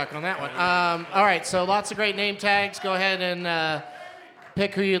feedback on that one. All right, so lots of great name tags. Go ahead and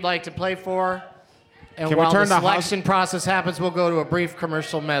pick who you'd like to play for. And Can we while turn the the selection process happens, we'll go to a brief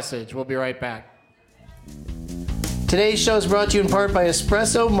commercial message. We'll be right back. Today's show is brought to you in part by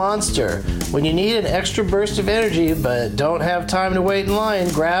Espresso Monster. When you need an extra burst of energy but don't have time to wait in line,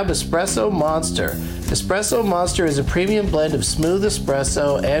 grab Espresso Monster. Espresso Monster is a premium blend of smooth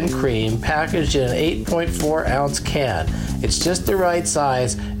espresso and cream packaged in an 8.4-ounce can. It's just the right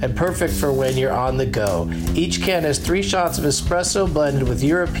size and perfect for when you're on the go. Each can has 3 shots of espresso blended with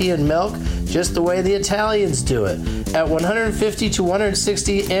European milk, just the way the Italians do it. At 150 to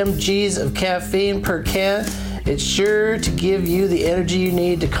 160 mg's of caffeine per can, it's sure to give you the energy you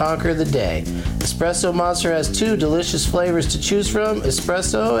need to conquer the day. Espresso Monster has 2 delicious flavors to choose from,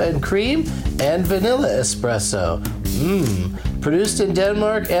 espresso and cream, and vanilla espresso. Produced in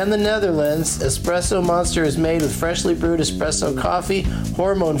Denmark and the Netherlands, Espresso Monster is made with freshly brewed espresso coffee,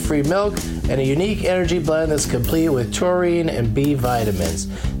 hormone-free milk, and a unique energy blend that's complete with taurine and B vitamins.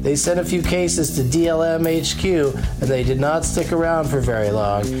 They sent a few cases to DLM HQ, and they did not stick around for very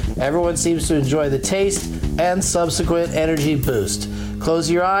long. Everyone seems to enjoy the taste and subsequent energy boost. Close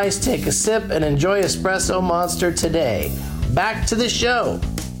your eyes, take a sip, and enjoy Espresso Monster today. Back to the show.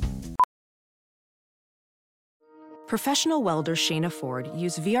 Professional welder Shayna Ford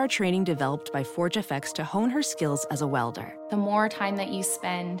used VR training developed by ForgeFX to hone her skills as a welder. The more time that you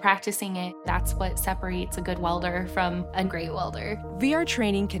spend practicing it, that's what separates a good welder from a great welder. VR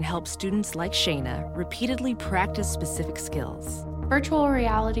training can help students like Shayna repeatedly practice specific skills. Virtual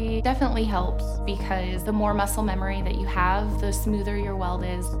reality definitely helps because the more muscle memory that you have, the smoother your weld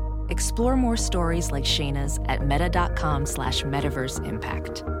is. Explore more stories like Shayna's at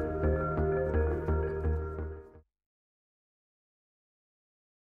meta.com/metaverseimpact.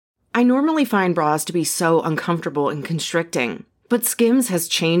 I normally find bras to be so uncomfortable and constricting, but Skims has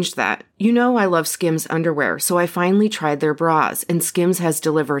changed that. You know I love Skims underwear, so I finally tried their bras, and Skims has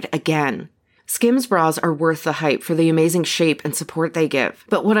delivered again. Skims bras are worth the hype for the amazing shape and support they give,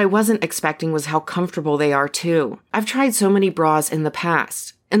 but what I wasn't expecting was how comfortable they are too. I've tried so many bras in the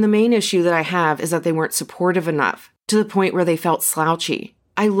past, and the main issue that I have is that they weren't supportive enough, to the point where they felt slouchy.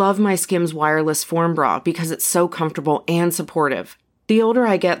 I love my Skims wireless form bra because it's so comfortable and supportive. The older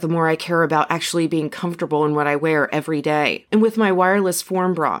I get, the more I care about actually being comfortable in what I wear every day. And with my wireless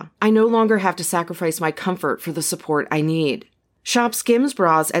form bra, I no longer have to sacrifice my comfort for the support I need. Shop Skims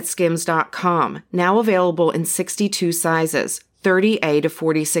bras at skims.com, now available in 62 sizes, 30A to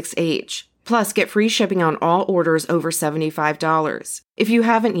 46H. Plus, get free shipping on all orders over $75. If you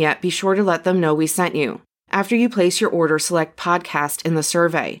haven't yet, be sure to let them know we sent you. After you place your order, select Podcast in the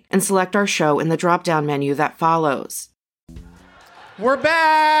survey, and select our show in the drop-down menu that follows. We're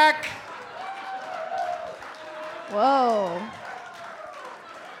back. Whoa.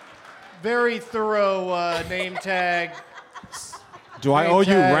 Very thorough name tag. Do I owe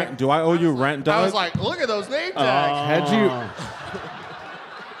you rent? Do I owe you rent, Doug? I was like, look at those name tags. Had you?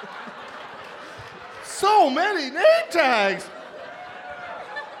 So many name tags.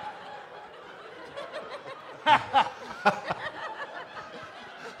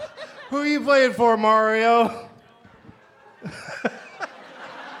 Who are you playing for, Mario?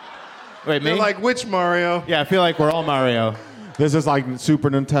 Wait, me? They're like, which Mario? Yeah, I feel like we're all Mario. This is like Super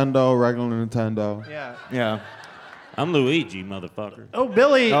Nintendo, regular Nintendo. Yeah. Yeah. I'm Luigi, motherfucker. Oh,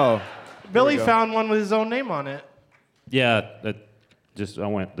 Billy. Oh. Billy we go. found one with his own name on it. Yeah, I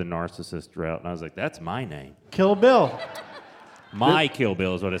went the narcissist route, and I was like, that's my name. Kill Bill. My Kill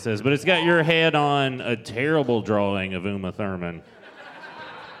Bill is what it says, but it's got your head on a terrible drawing of Uma Thurman.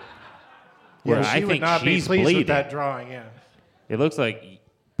 Yeah, Where she I would think not be she's pleased bleeding. with that drawing, yeah. It looks like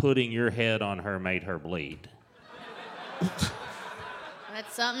putting your head on her made her bleed.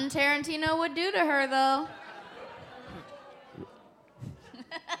 That's something Tarantino would do to her, though.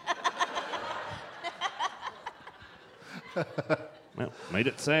 Well, made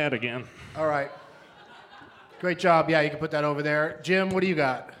it sad again. All right. Great job. Yeah, you can put that over there. Jim, what do you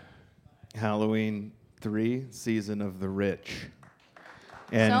got? Halloween 3, Season of the Rich.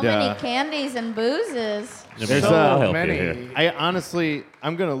 And, So many candies and boozes. There's I'll help many. you here. I honestly,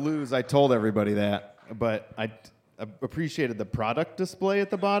 I'm going to lose. I told everybody that. But I appreciated the product display at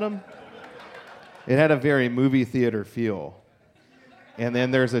the bottom. It had a very movie theater feel. And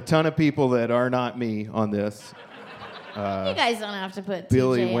then there's a ton of people that are not me on this. You guys don't have to put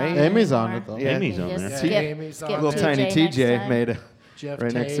Billy TJ Wayne. on Amy's anymore. on it, though. Yeah. Amy's on Just there. skip- Amy's skip on Little there. tiny next TJ time. made a Jeff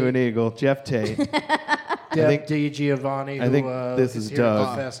right next to Tate. an eagle. Jeff Tate. Deb Giovanni, who I think this is is here at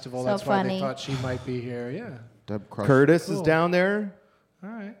Doug. the festival. So That's why they funny. thought she might be here. Yeah. Deb Crush. Curtis is Cool. down there. All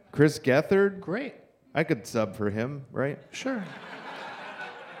right. Chris Gethard. Great. I could sub for him, right? Sure.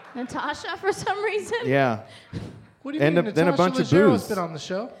 Natasha, for some reason. Yeah. What do you And mean? then a Natasha bunch of Leggero's booze. been on the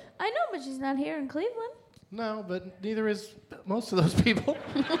show. I know, but she's not here in Cleveland. No, but neither is most of those people.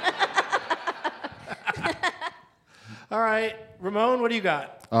 All right. Ramon, what do you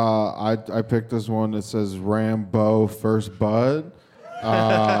got? I picked this one that says Rambo First Bud.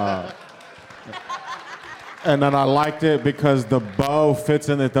 And then I liked it because the bow fits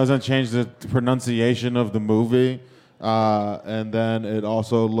in. It doesn't change the pronunciation of the movie. And then it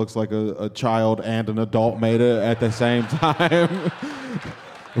also looks like a child and an adult made it at the same time.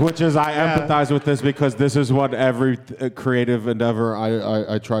 Which is, I empathize with this because this is what every creative endeavor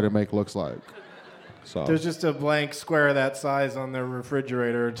I try to make looks like. So There's just a blank square that size on their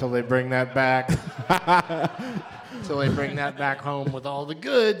refrigerator until they bring that back. Until they bring that back home with all the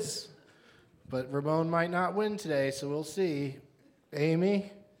goods. But Ramon might not win today, so we'll see.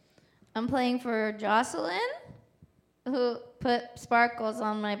 Amy? I'm playing for Jocelyn, who put sparkles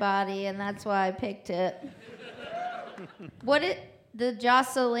on my body, and that's why I picked it. The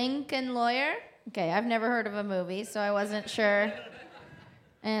Jocelyn lawyer? Okay, I've never heard of a movie, so I wasn't sure.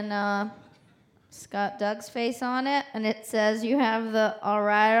 And it's got Doug's face on it, and it says you have the all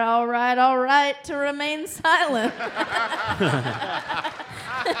right to remain silent.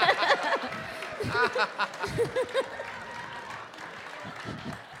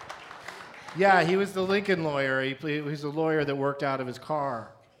 Yeah, he was the Lincoln lawyer. He was a lawyer that worked out of his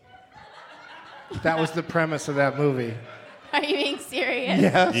car. That was the premise of that movie. Are you being serious?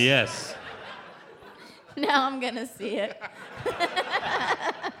 Yes. Yes. Now I'm gonna see it.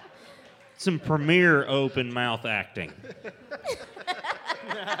 Some premier open mouth acting.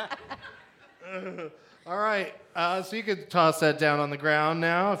 All right, so you could toss that down on the ground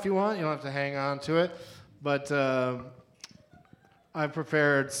now if you want. You don't have to hang on to it. But I've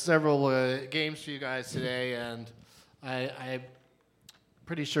prepared several games for you guys today, and I'm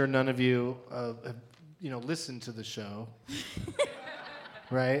pretty sure none of you have listened to the show,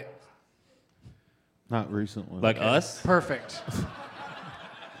 right? not recently. Like us? Perfect.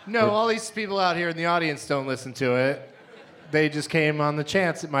 No, all these people out here in the audience don't listen to it. They just came on the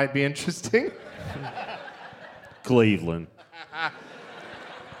chance it might be interesting. Cleveland.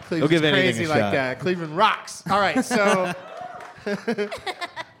 Cleveland's give anything crazy a like shot. that. Cleveland rocks. All right, so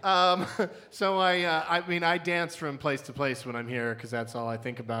I dance from place to place when I'm here because that's all I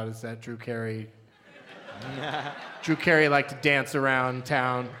think about is that Drew Carey liked to dance around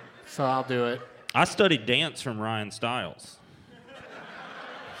town, so I'll do it. I studied dance from Ryan Stiles.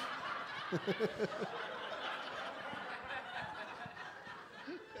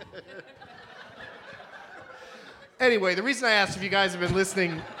 Anyway, the reason I asked if you guys have been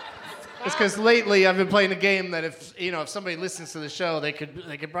listening is because lately I've been playing a game that if somebody listens to the show, they could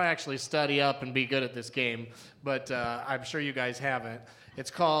probably actually study up and be good at this game. But I'm sure you guys haven't.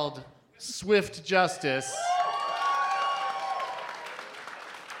 It's called Swift Justice.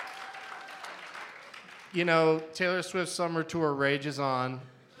 You know, Taylor Swift's summer tour rages on,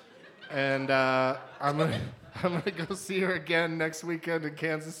 and I'm gonna go see her again next weekend in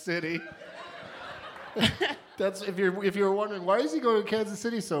Kansas City. That's if you're wondering why is he going to Kansas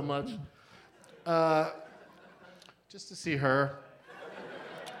City so much, just to see her.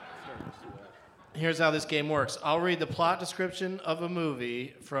 Here's how this game works. I'll read the plot description of a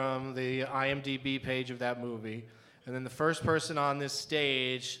movie from the IMDb page of that movie, and then the first person on this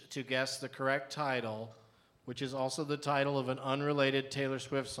stage to guess the correct title, which is also the title of an unrelated Taylor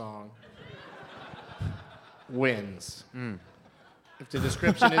Swift song, wins. If the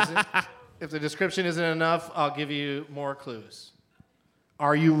description isn't enough, I'll give you more clues.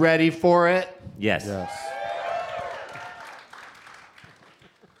 Are you ready for it? Yes.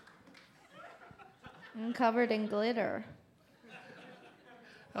 I'm covered in glitter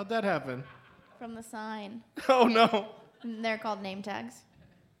How'd that happen? from the sign. Oh no. They're called name tags.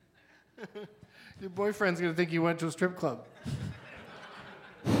 Your boyfriend's gonna think you went to a strip club.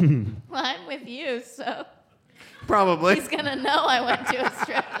 Well, I'm with you, so Probably. he's gonna know I went to a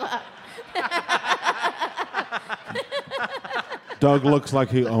strip club. Doug looks like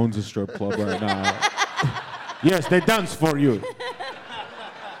he owns a strip club right now. Yes, they dance for you.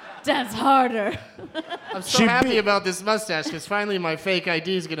 Dance harder. I'm so happy about this mustache because finally my fake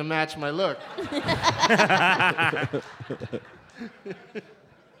ID is gonna match my look.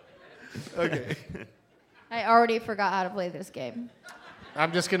 Okay. I already forgot how to play this game.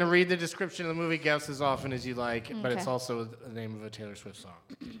 I'm just gonna read the description of the movie, guess as often as you like, but it's Okay. also the name of a Taylor Swift song.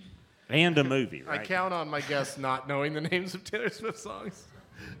 And a movie, I right? count on my guests not knowing the names of Taylor Swift songs,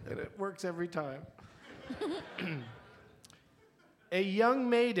 and it works every time. A young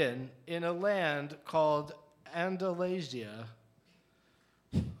maiden in a land called Andalasia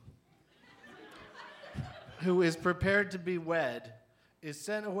who is prepared to be wed is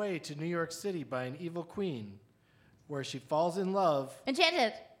sent away to New York City by an evil queen where she falls in love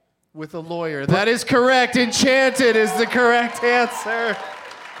Enchanted. with a lawyer. That is correct. Enchanted is the correct answer.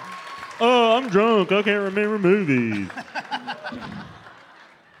 Oh, I'm drunk. I can't remember movies.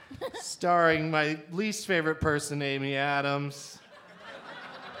 Starring my least favorite person, Amy Adams.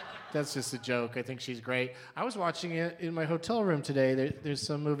 That's just a joke. I think she's great. I was watching it in my hotel room today. There's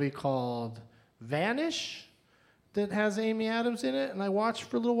some movie called Vanish that has Amy Adams in it, and I watched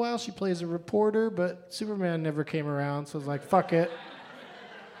for a little while. She plays a reporter, but Superman never came around, so I was like, fuck it.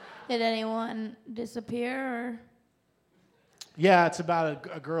 Did anyone disappear or? Yeah, it's about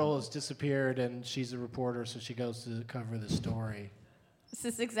a girl who's disappeared, and she's a reporter, so she goes to cover the story. This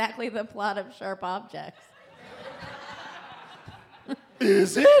is exactly the plot of Sharp Objects.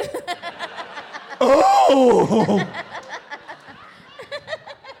 Is it? Oh!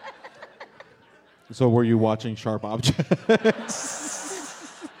 So were you watching Sharp Objects?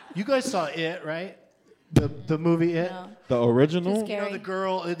 You guys saw It, right? The movie It? No. The original? Too You scary. know, the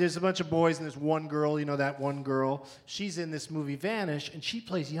girl, there's a bunch of boys and there's one girl, you know, that one girl. She's in this movie Vanish, and she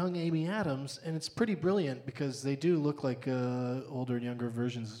plays young Amy Adams, and it's pretty brilliant because they do look like older and younger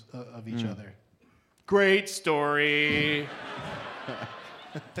versions of each other. Great story.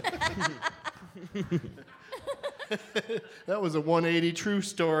 That was a 180 true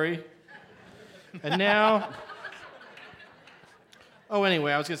story. And now... Oh,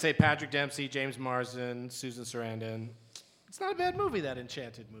 anyway, I was going to say Patrick Dempsey, James Marsden, Susan Sarandon. It's not a bad movie, that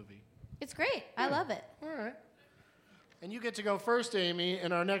Enchanted movie. It's great. I love it. All right. And you get to go first, Amy,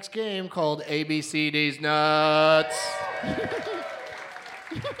 in our next game called ABCD's Nuts.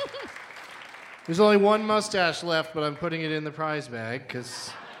 There's only one mustache left, but I'm putting it in the prize bag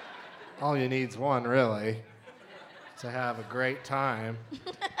because all you need's one, really, to have a great time.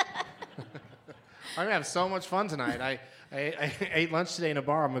 I'm going to have so much fun tonight. I ate lunch today in a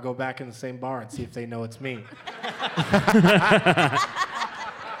bar. I'm going to go back in the same bar and see if they know it's me.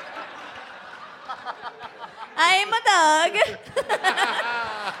 I'm a dog.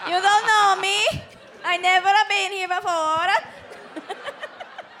 You don't know me. I never have been here before.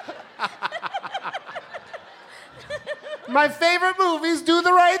 My favorite movies, Do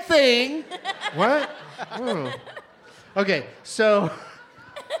the Right Thing. What? Ooh. Okay, so...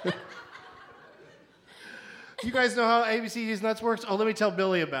 You guys know how ABCD's Nuts works? Oh, let me tell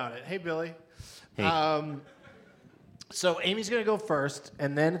Billy about it. Hey, Billy. Hey. So Amy's going to go first,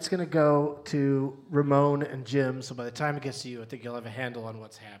 and then it's going to go to Ramon and Jim. So by the time it gets to you, I think you'll have a handle on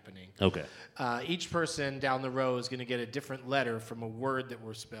what's happening. Okay. Each person down the row is going to get a different letter from a word that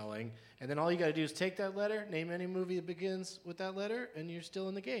we're spelling. And then all you got to do is take that letter, name any movie that begins with that letter, and you're still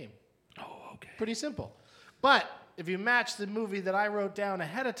in the game. Oh, okay. Pretty simple. But if you match the movie that I wrote down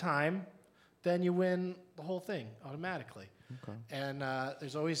ahead of time, then you win the whole thing automatically. Okay. And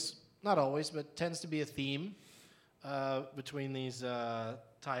there's always, not always, but tends to be a theme between these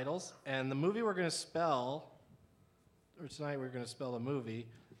titles. And the movie we're going to spell, or tonight we're going to spell a movie,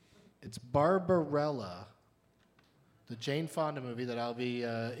 It's Barbarella, the Jane Fonda movie that I'll be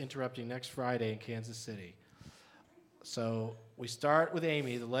interrupting next Friday in Kansas City. So we start with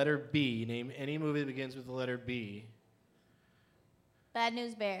Amy, the letter B. Name any movie that begins with the letter B. Bad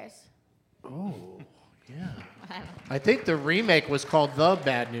News Bears. Oh, yeah. I think the remake was called The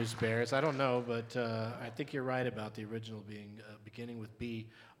Bad News Bears. I don't know, but I think you're right about the original being beginning with B.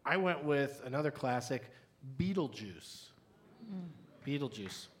 I went with another classic, Beetlejuice.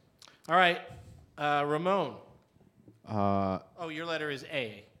 Beetlejuice. All right, Ramon. Your letter is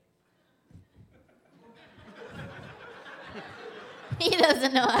A. He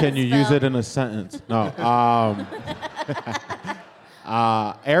doesn't know how Can to you spell. use it in a sentence? No.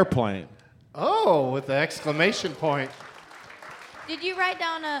 Airplane. Oh, with the exclamation point. Did you write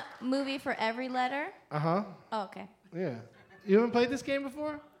down a movie for every letter? Uh-huh. Oh, okay. Yeah. You haven't played this game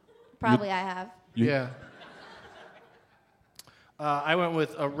before? Probably I have. Yeah. I went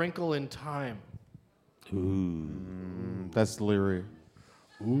with A Wrinkle in Time. That's Leary.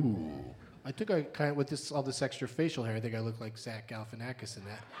 Ooh. I think I kind of, with all this extra facial hair, I think I look like Zach Galifianakis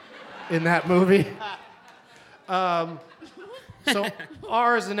in that movie. So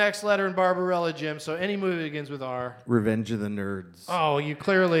R is the next letter in Barbarella, Jim. So any movie that begins with R. Revenge of the Nerds. Oh, you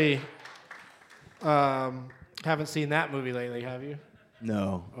clearly haven't seen that movie lately, have you?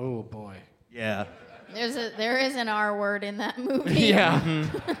 No. Oh boy. Yeah. There is an R word in that movie. Yeah.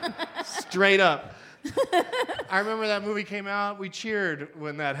 Straight up. I remember that movie came out. We cheered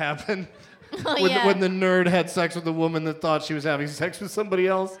when that happened. Oh, When the nerd had sex with the woman that thought she was having sex with somebody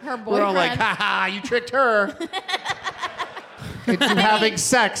else. Her We're all like, boyfriend. ha ha, you tricked her into having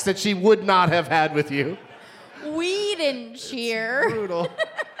sex that she would not have had with you. We didn't cheer. Brutal.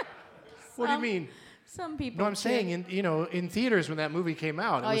 What do you mean? Some people. No, I'm saying in theaters when that movie came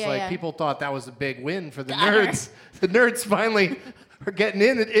out, it was like people thought that was a big win for the nerds. The nerds finally are getting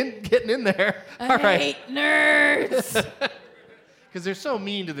in there. I hate nerds. Because they're so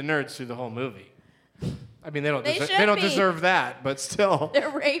mean to the nerds through the whole movie. I mean, they don't They should be. deserve that, but still.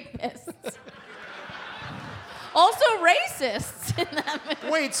 They're rapists. Also racists in that movie.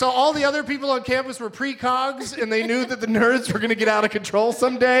 Wait, so all the other people on campus were precogs and they knew that the nerds were going to get out of control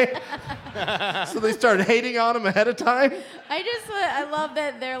someday? So they started hating on them ahead of time? I love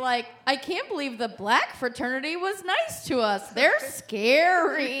that they're like, I can't believe the black fraternity was nice to us. They're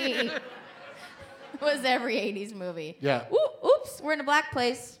scary. It was every 80s movie. Yeah. Oops, we're in a black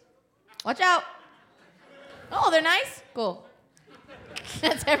place. Watch out. Oh, they're nice? Cool.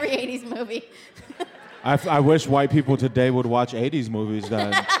 That's every 80s movie. I wish white people today would watch 80s movies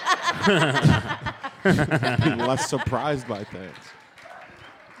then. Be less surprised by things.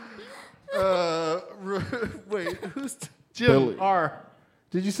 Wait, who's Jim Billy. R?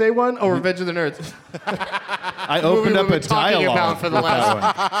 Did you say one? Oh, Revenge of the Nerds. I opened up a talking dialogue about for the with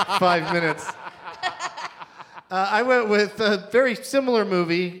that last 5 minutes. I went with a very similar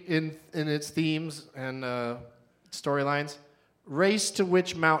movie in its themes and storylines. Race to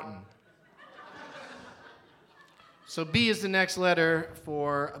Witch Mountain. So B is the next letter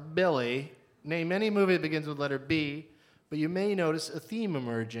for Billy. Name any movie that begins with letter B, but you may notice a theme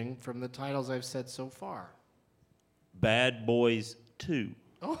emerging from the titles I've said so far. Bad Boys 2.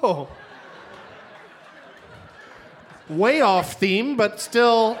 Oh. Way off theme, but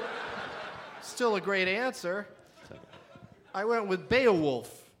still a great answer. I went with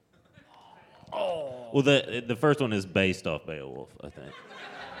Beowulf. Oh. Well, the first one is based off Beowulf, I think.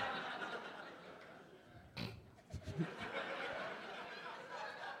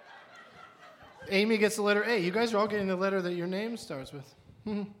 Amy gets the letter A. You guys are all getting the letter that your name starts with.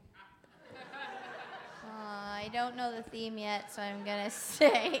 I don't know the theme yet, so I'm going to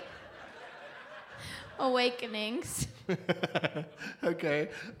say Awakenings. Okay.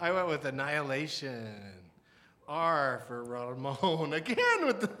 I went with Annihilation. R for Ramon. Again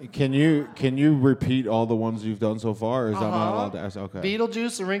with the... Can you repeat all the ones you've done so far? Or is that not allowed to ask? Okay.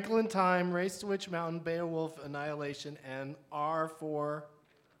 Beetlejuice, A Wrinkle in Time, Race to Witch Mountain, Beowulf, Annihilation, and R for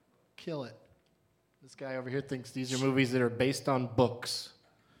Kill It. This guy over here thinks these are movies that are based on books.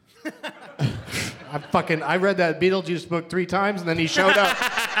 I read that Beetlejuice book 3 times and then he showed up.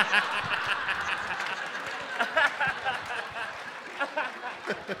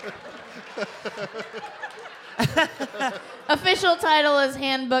 Official title is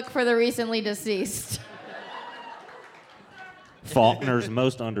Handbook for the Recently Deceased. Faulkner's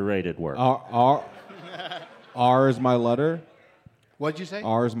most underrated work. R is my letter. What'd you say?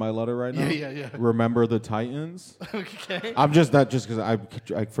 R is my letter right now. Yeah. Remember the Titans. Okay. I'm just that just because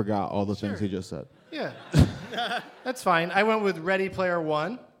I forgot all the things he just said. Yeah. That's fine. I went with Ready Player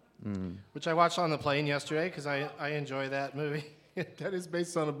One, which I watched on the plane yesterday because I enjoy that movie. That is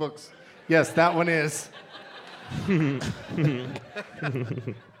based on the books. Yes, that one is.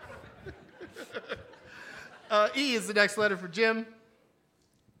 E is the next letter for Jim.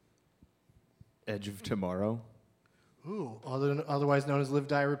 Edge of Tomorrow. Ooh, otherwise known as Live,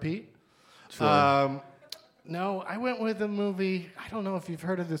 Die, Repeat. Sure. No, I went with a movie. I don't know if you've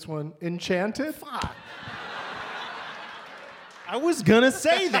heard of this one. Enchanted? Fuck. I was gonna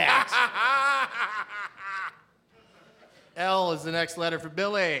say that. L is the next letter for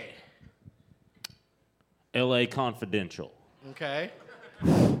Billy. L.A. Confidential. Okay.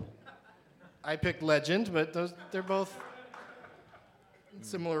 I picked Legend, but they're both in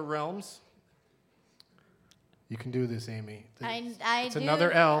similar realms. You can do this, Amy. It's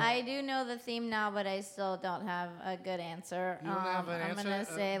another L. I do know the theme now, but I still don't have a good answer. You don't have an I'm answer? gonna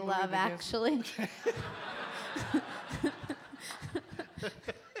say Movie Love begins- Actually.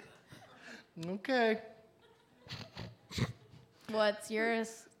 Okay. What's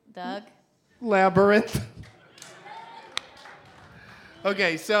yours, Doug? Labyrinth.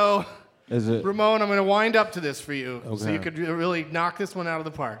 Okay, so Is it? Ramon, I'm going to wind up to this for you, so Okay. you could really knock this one out of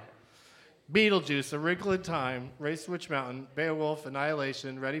the park. Beetlejuice, A Wrinkle in Time, Race to Witch Mountain, Beowulf,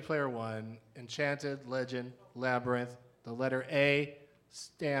 Annihilation, Ready Player One, Enchanted, Legend, Labyrinth. The letter A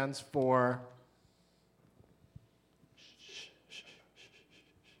stands for...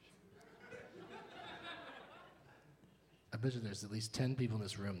 I bet you there's at least 10 people in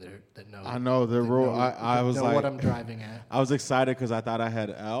this room that know. I know the that rule. know- I that was know like, what I'm driving at. I was excited because I thought I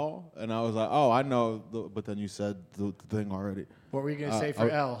had L, and I was like, oh, I know. But then you said the thing already. What were you going to say for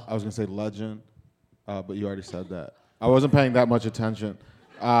L? I was gonna say Legend, but you already said that. I wasn't paying that much attention.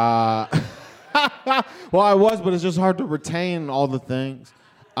 Well, I was, but it's just hard to retain all the things.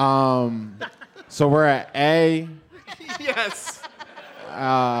 So we're at A. Yes.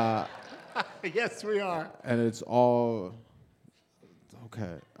 Yes, we are. And it's all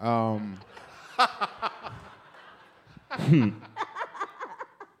okay.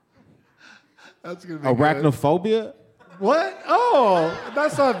 That's gonna be Arachnophobia. Good. What? Oh,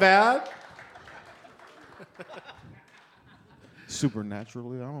 that's not bad.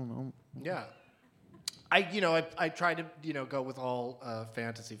 Supernaturally, I don't know. Yeah. I tried to go with all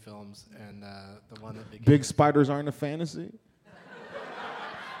fantasy films, and the one that became Big spiders aren't a fantasy.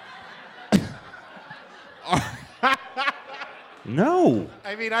 No.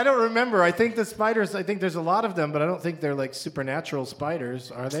 I mean, I don't remember. I think the spiders. I think there's a lot of them, but I don't think they're like supernatural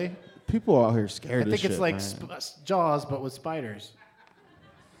spiders, are they? People out here scared I think of it's like man. Jaws, but with spiders.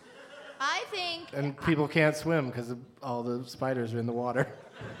 I think And people can't swim because all the spiders are in the water.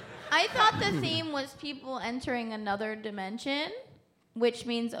 I thought the theme was people entering another dimension, which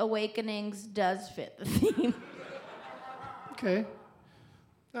means Awakenings does fit the theme. Okay.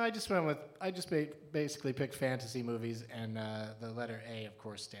 No, I just basically picked fantasy movies, and the letter A, of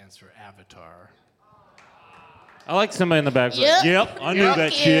course, stands for Avatar. I like somebody in the back. Yep. Yep, I knew Yep.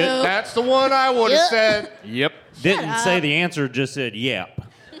 that shit. That's the one I would have Yep. said. Yep. Didn't say the answer, just said yep.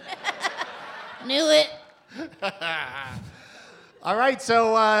 Knew it. All right,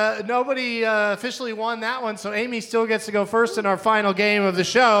 so nobody officially won that one, so Amy still gets to go first in our final game of the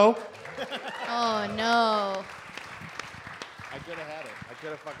show. Oh no. I could have had it. I could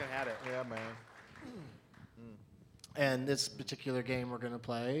have fucking had it. Yeah, man. And this particular game we're going to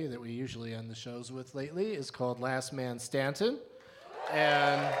play that we usually end the shows with lately is called Last Man Stanton.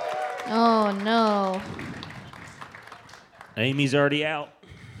 And Oh no. Amy's already out.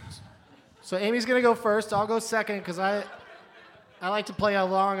 so Amy's going to go first. I'll go second because I like to play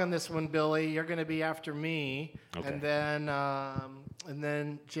along on this one, Billy. You're going to be after me. Okay. And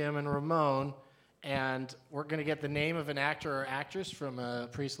then Jim and Ramon. And we're going to get the name of an actor or actress from a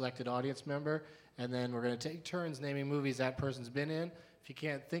pre-selected audience member. And then we're going to take turns naming movies that person's been in. If you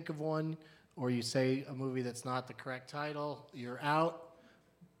can't think of one, or you say a movie that's not the correct title, you're out.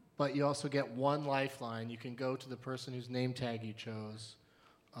 But you also get one lifeline. You can go to the person whose name tag you chose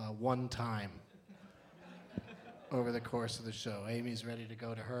one time over the course of the show. Amy's ready to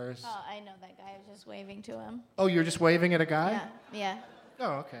go to hers. Oh, I know that guy. I was just waving to him. Oh, you're just waving at a guy? Yeah.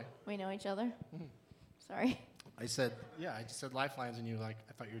 Oh, okay. We know each other. Sorry. I said lifelines, and I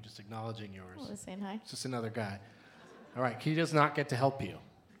thought you were just acknowledging yours. I was saying hi. It's just another guy. All right, he does not get to help you.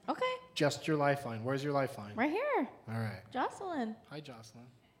 Okay. Just your lifeline. Where's your lifeline? Right here. All right. Jocelyn. Hi, Jocelyn.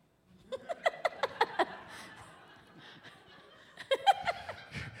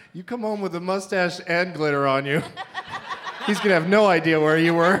 You come home with a mustache and glitter on you. He's going to have no idea where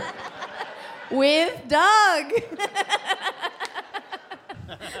you were. With Doug.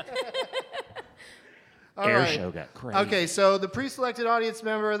 All Air right. show got crazy. Okay, so the pre-selected audience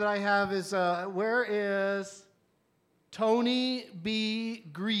member that I have is, where is Tony B.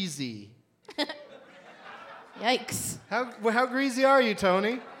 Greasy. Yikes. How greasy are you,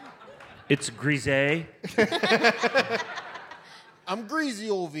 Tony? It's grisé. I'm greasy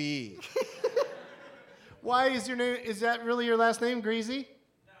over here. Why is your name? Is that really your last name, Greasy?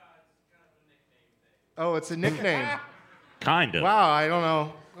 No, it's kind of a nickname. Oh, it's a nickname. Kind of. Wow, I don't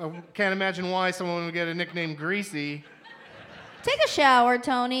know. I can't imagine why someone would get a nickname Greasy. Take a shower,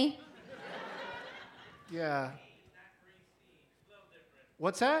 Tony. Yeah.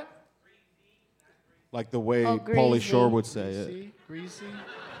 What's that? Like the way Oh, Pauly greasy. Shore would say it. Greasy?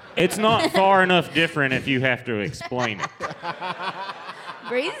 It's not far enough different if you have to explain it.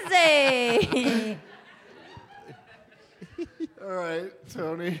 Greasy. All right,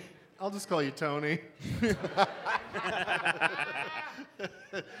 Tony. I'll just call you Tony.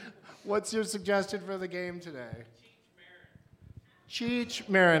 What's your suggestion for the game today? Cheech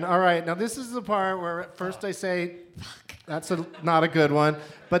Marin. All right, now this is the part where at first I say, that's not a good one.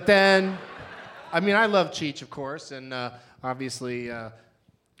 But then, I mean, I love Cheech, of course, and obviously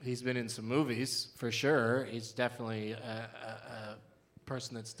he's been in some movies, for sure. He's definitely a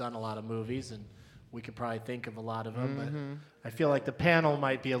person that's done a lot of movies, and we could probably think of a lot of them, but I feel like the panel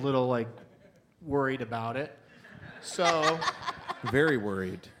might be a little, like, worried about it. So Very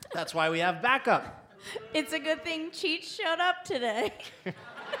worried. that's why we have backup. It's a good thing Cheech showed up today.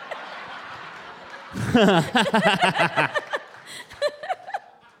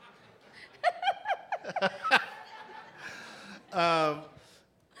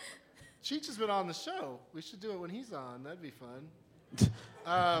 Cheech has been on the show. We should do it when he's on. That'd be fun.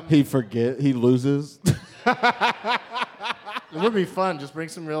 He loses. It would be fun. Just bring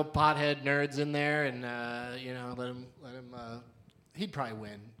some real pothead nerds in there, and let him. He'd probably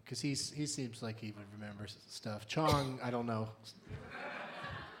win because he seems like he would remember stuff. Chong, I don't know.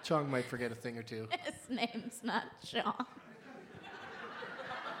 Chong might forget a thing or two. His name's not Sean.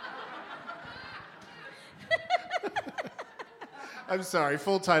 I'm sorry.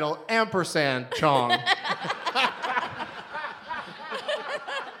 Full title: Ampersand Chong.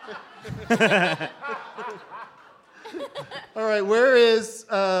 All right, where is?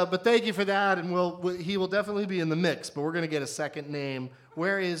 But thank you for that, and he will definitely be in the mix. But we're gonna get a second name.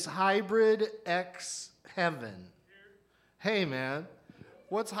 Where is Hybrid X Heaven? Hey, man,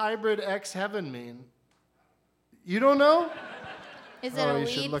 what's Hybrid X Heaven mean? You don't know? Is it a you weed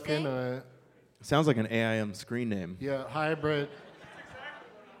should look thing? into it. Sounds like an AIM screen name. Yeah, hybrid.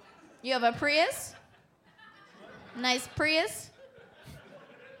 You have a Prius? Nice Prius?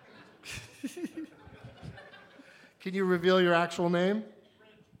 Can you reveal your actual name?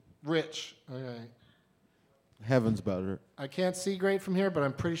 Rich. Okay. Heaven's better. I can't see great from here, but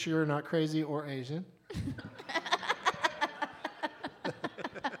I'm pretty sure you're not crazy or Asian.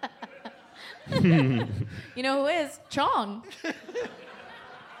 You know who is? Chong.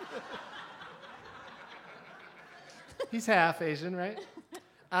 He's half Asian, right?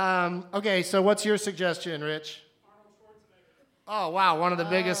 Okay, so what's your suggestion, Rich? Oh, wow, one of the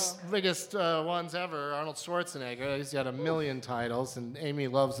biggest ones ever, Arnold Schwarzenegger. He's got 1 million titles, and Amy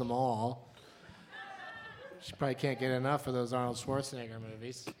loves them all. She probably can't get enough of those Arnold Schwarzenegger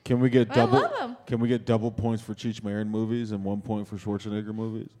movies. Can we get I love 'em. Can we get double points for Cheech Marin movies and 1 point for Schwarzenegger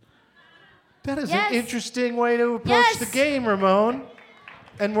movies? That is Yes. an interesting way to approach Yes. the game, Ramon.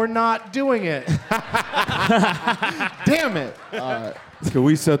 And we're not doing it. Damn it! Can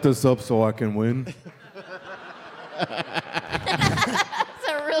we set this up so I can win? That's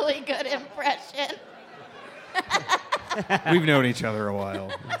a really good impression. We've known each other a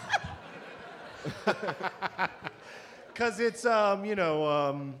while. Because it's,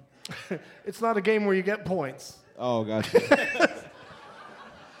 it's not a game where you get points. Oh, gotcha.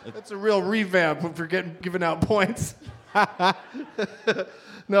 It's a real revamp for giving out points.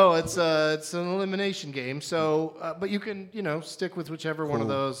 No, it's an elimination game. So, but you can, stick with whichever one of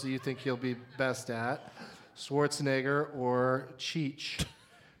those you think you'll be best at, Schwarzenegger or Cheech.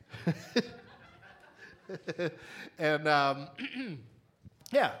 And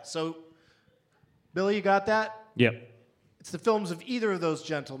yeah, so Billy, you got that? Yep. It's the films of either of those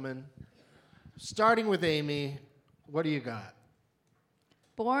gentlemen. Starting with Amy, what do you got?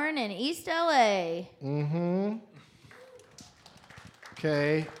 Born in East LA. Mm-hmm.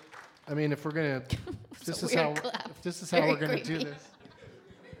 Okay. I mean, if we're gonna, if this is how Very we're gonna do creepy.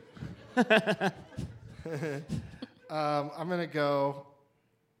 this. I'm gonna go.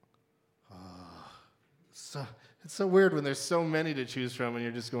 It's so weird when there's so many to choose from, and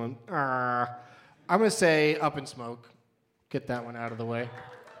you're just going. I'm gonna say Up in Smoke. Get that one out of the way.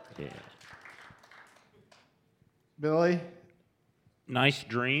 Yeah. Billy. Nice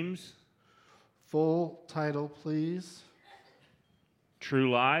Dreams. Full title, please. True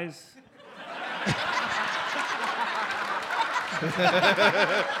Lies.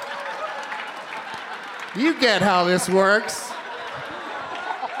 You get how this works.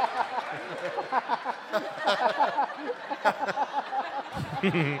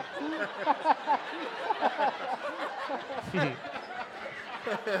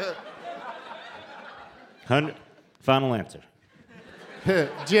 Final answer.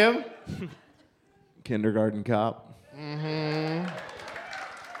 Jim? Kindergarten Cop. Mm-hmm.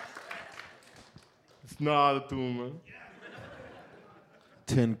 It's not a tumor.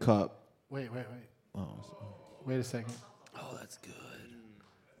 Tin Cup. Wait. Oh, Wait a second. Oh, that's good.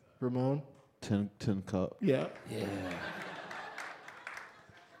 Ramon? Tin Cup. Yeah. Yeah.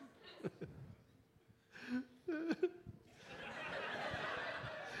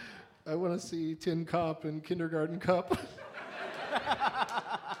 I want to see Tin Cop and Kindergarten Cup.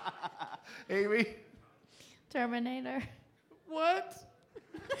 Amy? Terminator. What?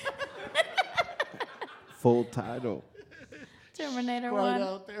 Full title. Terminator Right 1.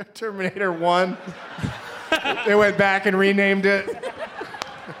 out there. Terminator 1. They went back and renamed it. Is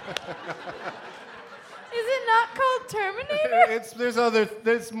it not called Terminator?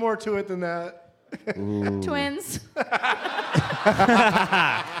 There's more to it than that. Twins.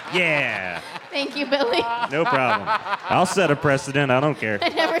 Yeah. Thank you, Billy. No problem. I'll set a precedent. I don't care. I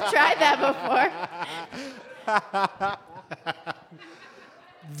never tried that before.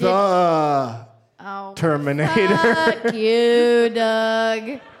 The Oh, Terminator. fuck you,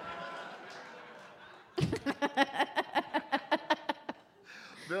 Doug.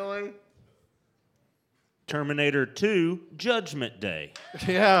 Billy? Terminator 2, Judgment Day.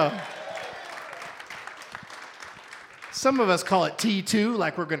 Yeah. Some of us call it T2,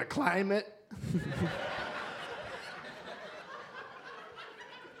 like we're going to climb it.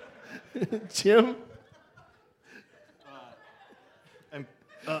 Jim?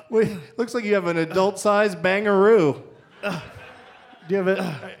 Wait, looks like you have an adult-sized bangaroo. Do you have a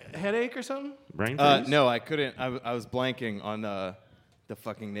headache or something? Brain freeze? No, I couldn't. I was blanking on the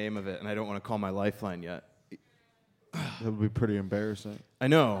fucking name of it, and I don't want to call my lifeline yet. That would be pretty embarrassing. I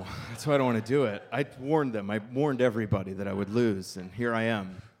know. That's why I don't want to do it. I warned them. I warned everybody that I would lose, and here I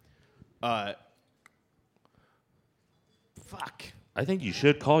am. Fuck. I think you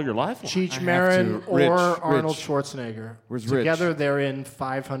should call your lifeline. Cheech I have Marin to. or Rich. Arnold Schwarzenegger. Where's Rich? Together, they're in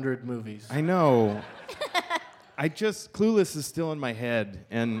 500 movies. I know. Clueless is still in my head,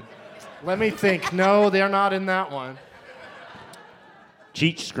 and Let me think. No, they're not in that one.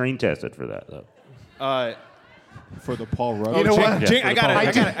 Cheech screen tested for that, though. For the Paul Rudd. You know what? I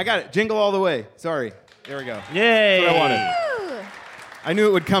got it. Jingle all the way. Sorry. There we go. Yay! That's what I wanted. I knew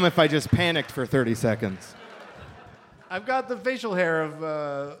it would come if I just panicked for 30 seconds. I've got the facial hair of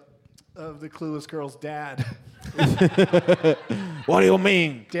the Clueless girl's dad. What do you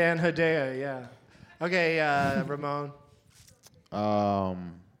mean? Dan Hedaya, yeah. Okay, Ramon.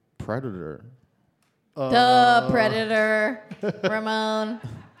 Predator. The Predator. Ramon.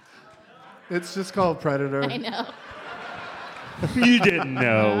 It's just called Predator. I know. You didn't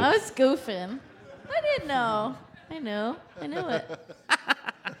know. I was goofing. I didn't know. I knew. I knew it.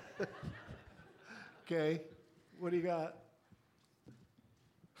 Okay, what do you got?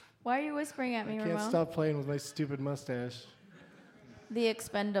 Why are you whispering at me, I Ramon? can't stop playing with my stupid mustache. The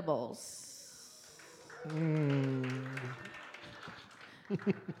Expendables.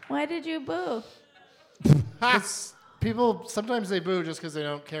 Why did you boo? People, sometimes they boo just because they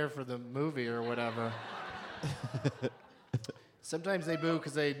don't care for the movie or whatever. Sometimes they boo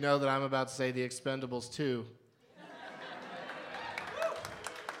because they know that I'm about to say The Expendables 2.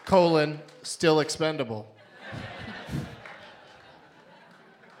 Still expendable.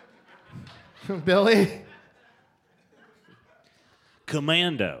 Billy?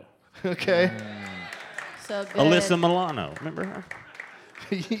 Commando. Okay. So good. Alyssa Milano. Remember her?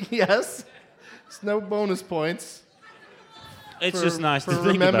 Yes. It's no bonus points. It's for- just nice for to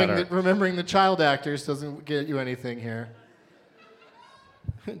think about her. remembering the child actors doesn't get you anything here.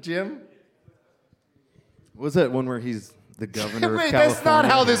 Jim? What was that one where he's the governor of Wait, California? that's not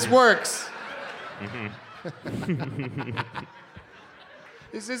how this works.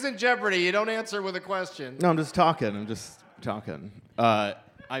 This isn't Jeopardy. You don't answer with a question. No, I'm just talking.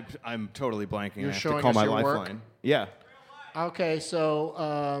 I'm totally blanking. You're I have showing to call us my your work? lifeline. Yeah. Okay, so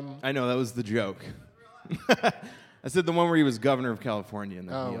I know, that was the joke. I said the one where he was governor of California. And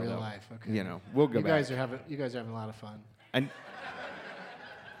then oh, he yelled real out. life. Okay. You know, we'll go you back. guys are having a lot of fun. And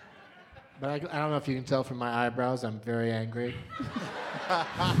But I don't know if you can tell from my eyebrows. I'm very angry.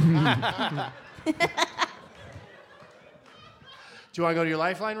 Do you want to go to your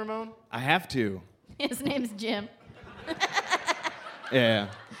lifeline, Ramon? I have to. His name's Jim. Yeah.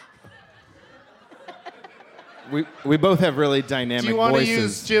 We both have really dynamic voices. Do you want to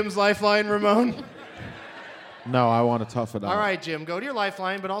use Jim's lifeline, Ramon? No, I want to tough it out. All right, Jim, go to your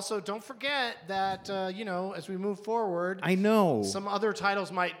lifeline, but also don't forget that, as we move forward, I know. some other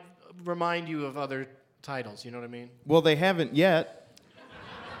titles might remind you of other titles, you know what I mean? Well, they haven't yet.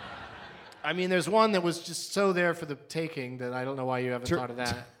 I mean, there's one that was just so there for the taking that I don't know why you haven't thought of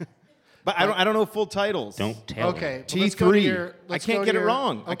that. But I don't know full titles. Don't tell Okay. me. well, let's go to T3. your- I let's can't go to get it your-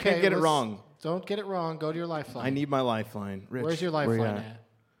 wrong. I can't get it let's- wrong. Don't get it wrong. Go to your lifeline. I need my lifeline. Rich, Where's your where you lifeline at?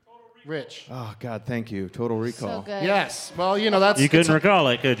 Rich. Oh, God, thank you. Total Recall. So good. Yes. Well, that's... You couldn't recall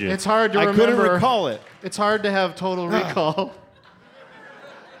it, could you? It's hard to I remember. couldn't recall it. It's hard to have Total Recall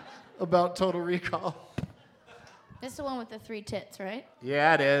about Total Recall. This is the one with the 3 tits, right?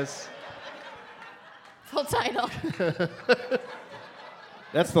 Yeah, it is. Full title.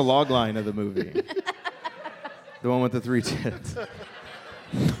 That's the log line of the movie. The one with the 3 tits.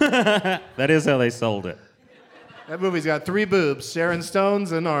 That is how they sold it. That movie's got 3 boobs, Sharon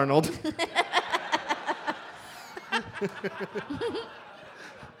Stone's and Arnold.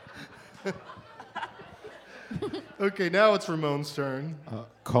 Okay, now it's Ramon's turn.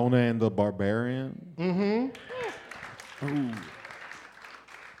 Conan the Barbarian. Mm-hmm. Ooh.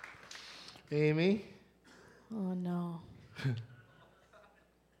 Amy? Oh, no.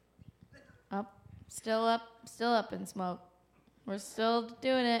 Still up in smoke. We're still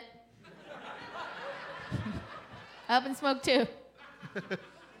doing it. Up in smoke, too.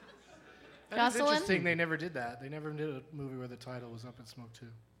 That's Jocelyn? interesting. They never did that. They never did a movie where the title was Up in Smoke, too.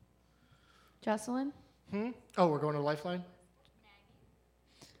 Jocelyn? Oh, we're going to Lifeline?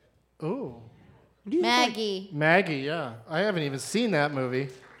 Ooh. Maggie. Maggie, yeah. I haven't even seen that movie.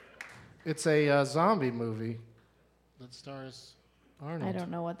 It's a zombie movie that stars Arnold. I don't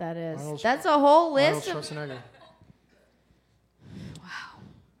know what that is. Arnold That's a whole Arnold list of... Schwarzenegger. Wow.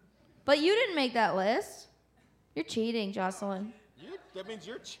 But you didn't make that list. You're cheating, Jocelyn. That means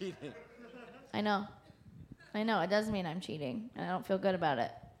you're cheating. I know. It does mean I'm cheating, and I don't feel good about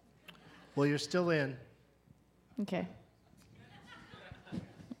it. Well, you're still in. Okay.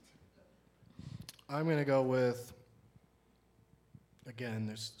 I'm going to go with, again,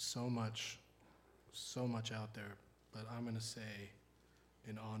 there's so much out there, but I'm going to say,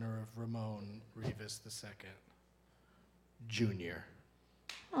 in honor of Ramon Rivas II, Jr.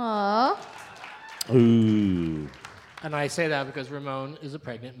 Aww. Ooh. And I say that because Ramon is a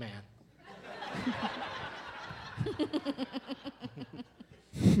pregnant man.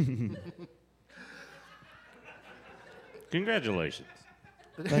 Congratulations.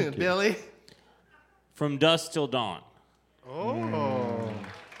 Billy? From Dusk Till Dawn. Oh.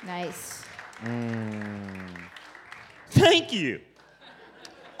 Nice. Thank you.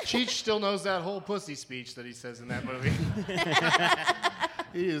 Cheech still knows that whole pussy speech that he says in that movie.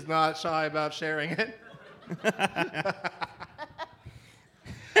 He is not shy about sharing it.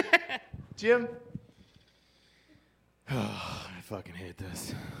 Jim? Oh, I fucking hate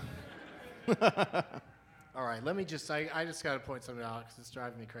this. All right, let me just, I just got to point something out because it's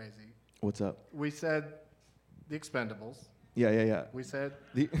driving me crazy. What's up? We said The Expendables. Yeah. We said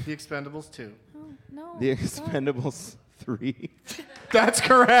The Expendables 2. Oh, no. The Expendables 3. That's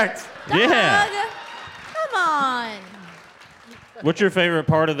correct. Yeah. Come on. What's your favorite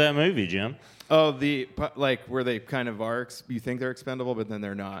part of that movie, Jim? Oh, like where they kind of are, you think they're expendable, but then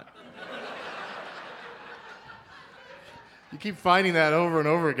they're not. You keep finding that over and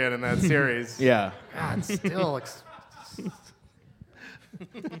over again in that series. Yeah. God, still,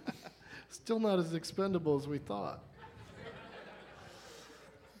 still not as expendable as we thought.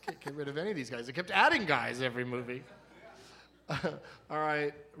 Can't get rid of any of these guys. They kept adding guys every movie. All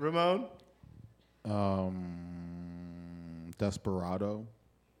right, Ramon? Desperado.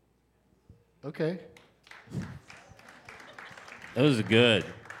 Okay. That was good.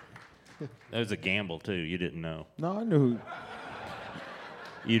 That was a gamble, too. You didn't know. No, I knew.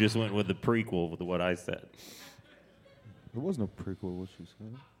 You just went with the prequel with what I said. There was no prequel, what she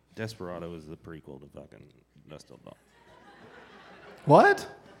said. Desperado is the prequel to fucking Dusk Till Dawn. What?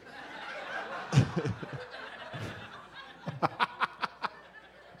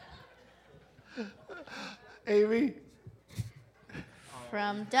 Amy?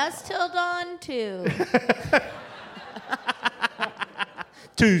 From Dusk Till Dawn 2.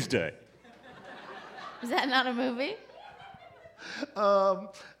 Tuesday. Is that not a movie? I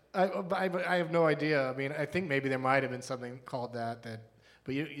have no idea. I mean, I think maybe there might have been something called that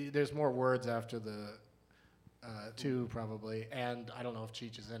but there's more words after the 2 probably, and I don't know if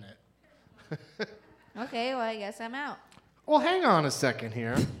Cheech is in it. Okay, well, I guess I'm out. Well, hang on a second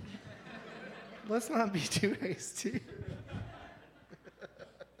here. Let's not be too hasty.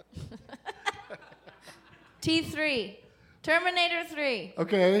 T3. Terminator 3.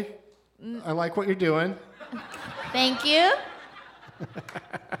 Okay. I like what you're doing. Thank you.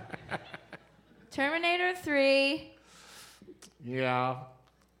 Terminator 3. Yeah.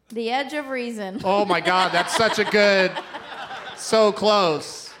 The Edge of Reason. Oh my God, that's such a good. So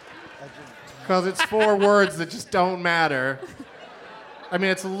close. Because it's 4 words that just don't matter. I mean,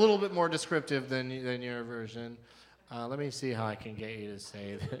 it's a little bit more descriptive than your version. Let me see how I can get you to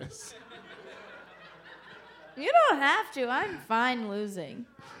say this. You don't have to. I'm fine losing.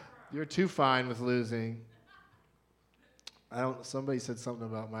 You're too fine with losing. Somebody said something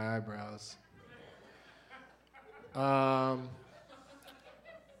about my eyebrows. He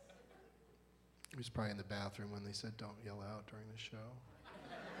was probably in the bathroom when they said don't yell out during the show.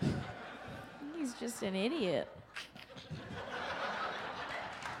 He's just an idiot.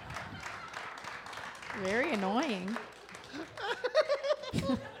 Very annoying.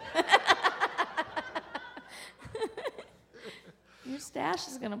 Your stash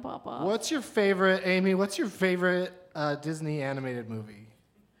is gonna pop off. What's your favorite, Amy? What's your favorite Disney animated movie?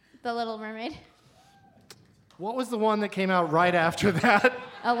 The Little Mermaid. What was the one that came out right after that?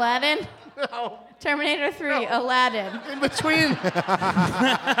 Aladdin. No. Terminator 3. No. Aladdin. In between.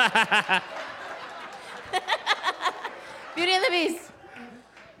 Beauty and the Beast.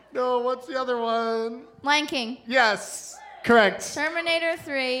 No, what's the other one? Lion King. Yes, correct. Terminator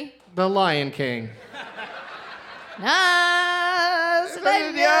 3. The Lion King. Okay.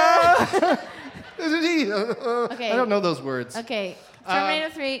 I don't know those words. Okay. Terminator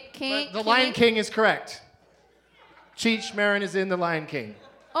 3. King. The Lion King is correct. Cheech Marin is in The Lion King.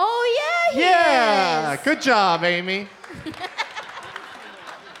 Oh yeah. Yeah. Is. Good job, Amy.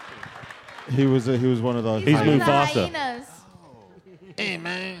 He was one of those. He's One of the Mufasa. hyenas. Hey,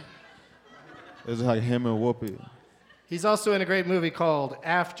 man. It was like him and Whoopi. He's also in a great movie called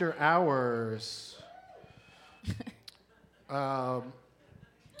After Hours.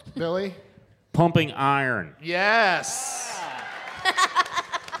 Billy? Pumping Iron. Yes.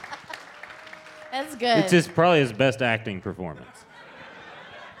 That's good. It's probably his best acting performance.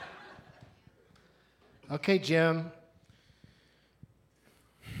 Okay, Jim.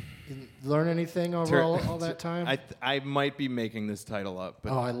 You learn anything over all that time? I might be making this title up,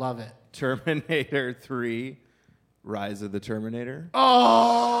 but I love it. Terminator 3, Rise of the Terminator.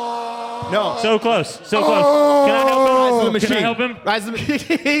 Oh! No. So close. So close. Can I help him? Rise of the Machine. Can I help him? Rise of the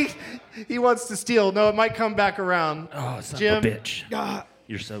Machine. He wants to steal. No, it might come back around. Oh, son Jim. of a bitch.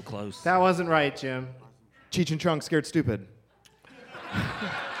 You're so close. That wasn't right, Jim. Cheech and Chong Scared Stupid.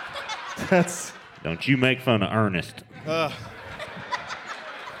 That's... Don't you make fun of Ernest.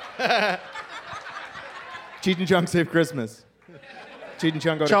 Cheech and Chong Save Christmas. Cheech and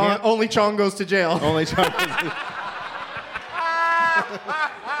Chong go to camp. Only Chong goes to jail. Only Chong goes to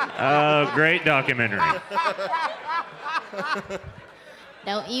Great documentary.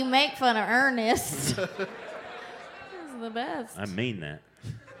 Don't you make fun of Ernest. This is the best. I mean that.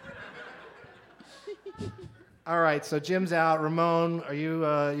 All right, so Jim's out. Ramon, are you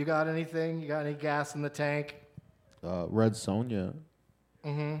you got anything? You got any gas in the tank? Red Sonja.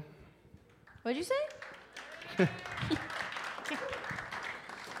 Mm-hmm. What'd you say?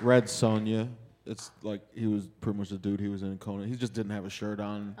 Red Sonja. It's like he was pretty much the dude he was in Conan. He just didn't have a shirt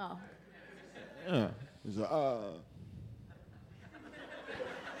on. Oh. Yeah. He's like,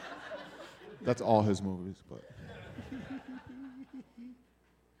 That's all his movies, but.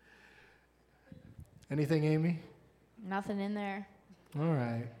 Anything, Amy? Nothing in there. All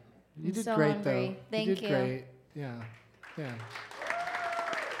right. You I'm did so great, hungry. though. Thank you did you. great. Yeah. Yeah.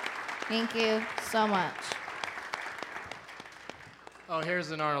 Thank you so much. Oh,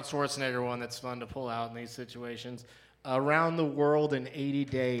 here's an Arnold Schwarzenegger one that's fun to pull out in these situations. Around the World in 80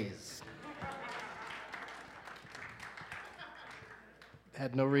 Days.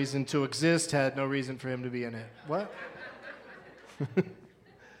 Had no reason to exist, had no reason for him to be in it. What?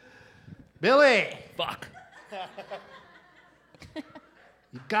 Billy! Fuck.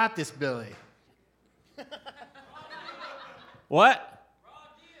 You got this, Billy. What?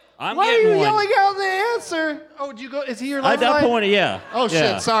 I'm Why are getting you one. yelling out the answer? Oh, do you go? Is he your At lifeline? that point, yeah. Oh,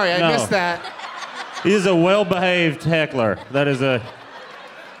 Yeah. shit, sorry, I No. missed that. He's a well-behaved heckler. That is a...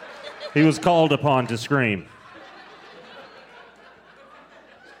 He was called upon to scream.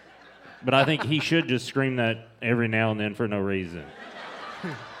 But I think he should just scream that every now and then for no reason.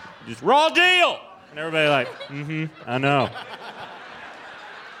 Just raw deal! And everybody like, I know.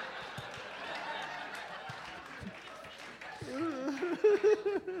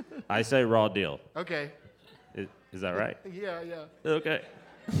 I say raw deal. Okay. Is that right? Yeah, yeah. Okay.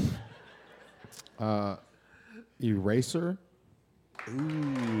 Eraser.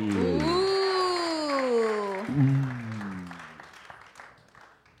 Ooh.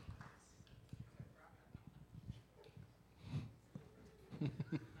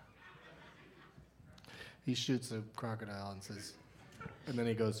 He shoots a crocodile and says, and then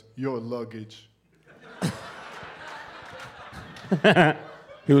he goes, "Your luggage."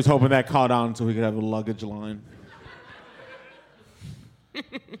 He was hoping that caught on so he could have a luggage line.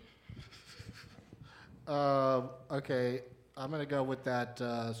 Okay, I'm gonna go with that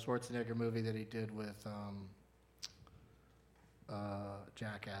Schwarzenegger movie that he did with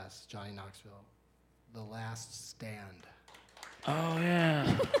Jackass, Johnny Knoxville, The Last Stand. Oh,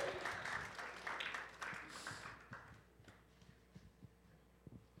 yeah.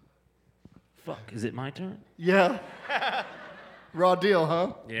 Fuck, is it my turn? Yeah. Raw deal,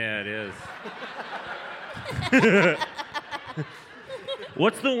 huh? Yeah, it is.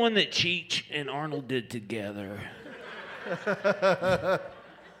 What's the one that Cheech and Arnold did together? I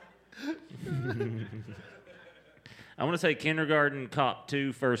want to say Kindergarten Cop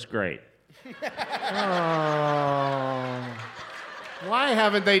 2, First Grade. Oh. Why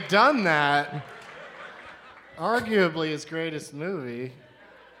haven't they done that? Arguably his greatest movie.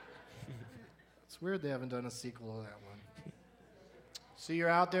 It's weird they haven't done a sequel to that one. So you're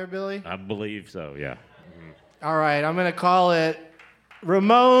out there, Billy? I believe so, yeah. All right, I'm going to call it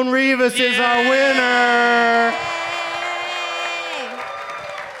Ramon Rivas is our winner.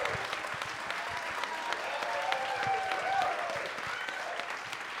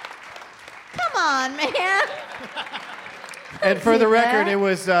 Come on, man. And for the record, it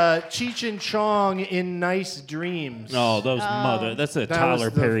was Cheech and Chong in Nice Dreams. Oh, that's a Tyler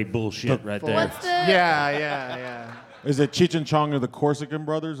Perry bullshit right there. What's the... Yeah. Is it Cheech and Chong or the Corsican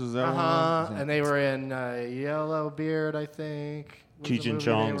brothers? Is that one? And they were in Yellowbeard, I think. Cheech and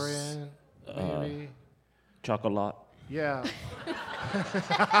Chong's Chocolat. Yeah.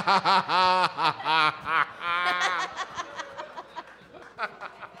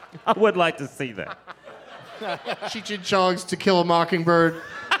 I would like to see that. Cheech and Chong's To Kill a Mockingbird.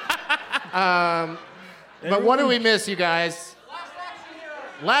 But what do we miss, you guys?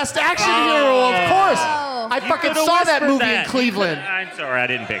 Last Action Hero, of course. I fucking saw that movie in Cleveland. I'm sorry, I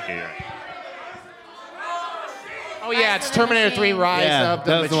didn't pick it. Oh yeah, it's Terminator 3: Rise of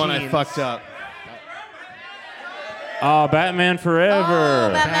the Machines. That was the one I fucked up. Oh, Batman Forever.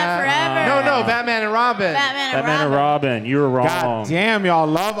 Oh, Batman Forever. No, Batman and Robin. Batman and Robin. You were wrong. God damn, y'all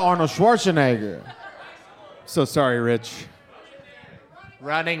love Arnold Schwarzenegger. So sorry, Rich.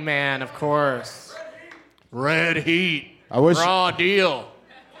 Running Man, of course. Red Heat. I wish. Raw Deal.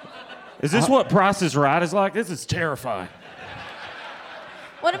 Is this what Price is Right is like? This is terrifying.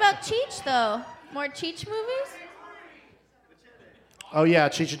 What about Cheech, though? More Cheech movies? Oh yeah,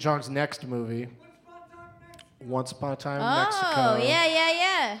 Cheech and Chong's next movie. Once Upon a Time in Mexico. Oh,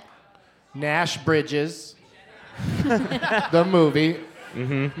 yeah. Nash Bridges. The movie.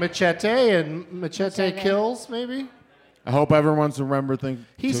 Mm-hmm. Machete Kills, maybe? I hope everyone's remembering.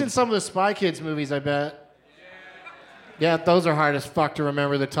 He's in some of the Spy Kids movies, I bet. Yeah, those are hard as fuck to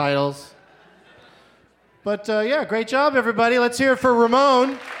remember the titles. But yeah, great job, everybody. Let's hear it for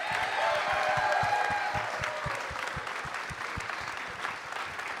Ramon.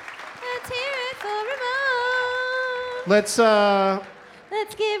 Let's hear it for Ramon.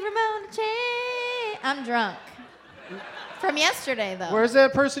 Let's give Ramon a chance. I'm drunk. From yesterday, though. Where's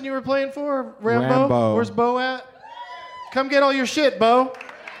that person you were playing for? Rambo. Where's Bo at? Come get all your shit, Bo.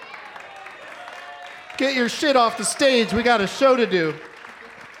 Get your shit off the stage. We got a show to do.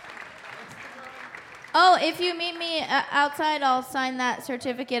 Oh, if you meet me outside, I'll sign that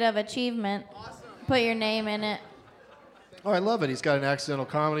certificate of achievement. Awesome. Put your name in it. Oh, I love it. He's got an Accidental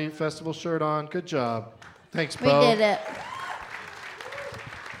Comedy Festival shirt on. Good job. Thanks, We Bo. did it.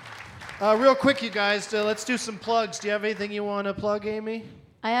 Real quick, you guys, let's do some plugs. Do you have anything you want to plug, Amy?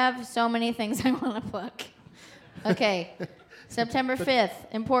 I have so many things I want to plug. Okay. September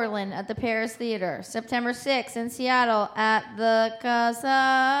 5th in Portland at the Paris Theater. September 6th in Seattle at the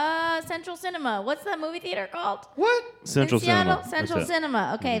Casa Central Cinema. What's that movie theater called? What? Central Cinema. Central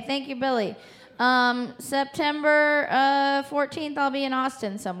Cinema. Okay, Thank you, Billy. September 14th, I'll be in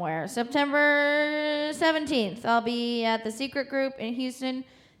Austin somewhere. September 17th, I'll be at the Secret Group in Houston,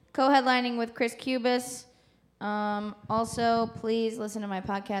 co-headlining with Chris Cubis. Also, please listen to my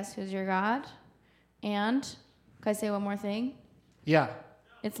podcast, Who's Your God? And, can I say one more thing? Yeah.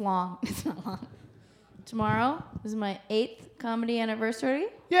 It's long. It's not long. Tomorrow is my 8th comedy anniversary.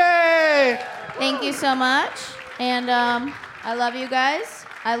 Yay! Thank you so much. And I love you guys.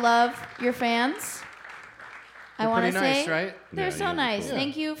 I love your fans. I want to pretty nice, say right? they're Yeah, so yeah, nice. cool.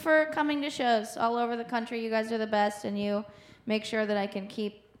 Thank you for coming to shows all over the country. You guys are the best, and you make sure that I can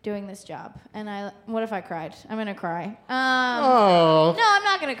keep doing this job. And what if I cried? I'm gonna cry. Oh. No, I'm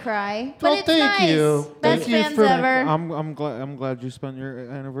not gonna cry. But Well, it's thank nice. you. Best Thank you fans for- ever. I'm glad you spent your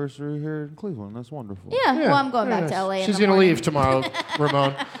anniversary here in Cleveland. That's wonderful. Yeah. Well, I'm going back Yes. to LA. in She's the gonna morning. leave tomorrow,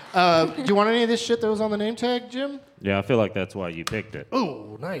 Ramon. Do you want any of this shit that was on the name tag, Jim? Yeah, I feel like that's why you picked it.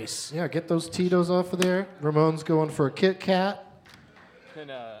 Oh, nice. Yeah, get those Tito's off of there. Ramon's going for a Kit Kat.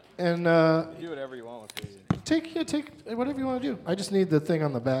 And Do whatever you want with these. take whatever you want to do. I just need the thing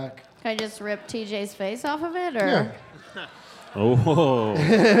on the back. Can I just rip TJ's face off of it, or? Yeah.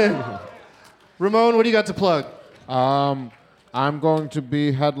 Oh. Ramon, what do you got to plug? I'm going to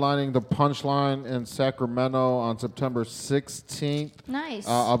be headlining the Punchline in Sacramento on September 16th. Nice.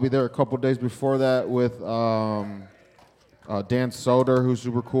 I'll be there a couple days before that with Dan Soder, who's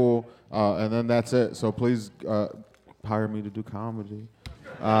super cool, and then that's it. So please hire me to do comedy.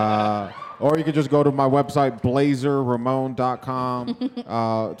 Or you can just go to my website, blazerramon.com,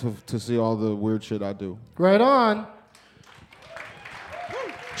 to see all the weird shit I do. Right on.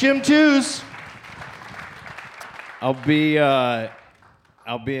 Jim Tews. I'll be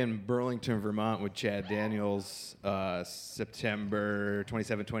in Burlington, Vermont with Chad Daniels September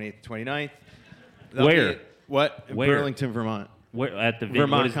 27th, 28th, 29th. Where? What? Where? Burlington, Vermont. Where, at the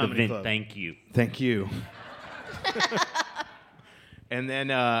Vermont what is the Comedy Vin? Club. Thank you. Thank you. And then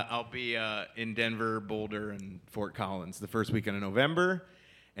I'll be in Denver, Boulder, and Fort Collins the first weekend of November.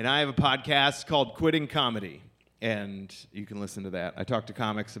 And I have a podcast called Quitting Comedy. And you can listen to that. I talk to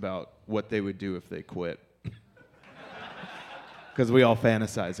comics about what they would do if they quit. Because we all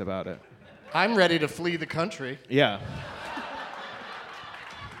fantasize about it. I'm ready to flee the country. Yeah.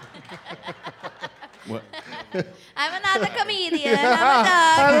 What? I'm not a comedian. I'm a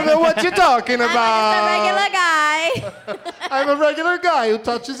I dog. don't know what you're talking I'm about. just a regular guy. I'm a regular guy who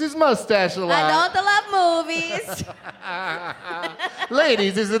touches his mustache a lot. I don't love movies.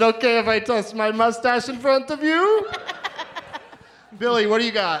 Ladies, is it okay if I touch my mustache in front of you? Billy, what do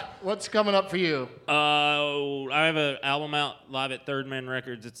you got? What's coming up for you? I have an album out live at Third Man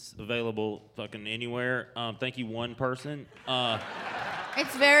Records. It's available fucking anywhere. Thank you, one person.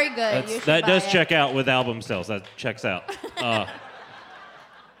 It's very good. You should That buy does it. check out with album sales. That checks out.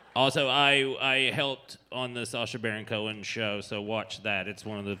 Also, I helped on the Sacha Baron Cohen show, so watch that. It's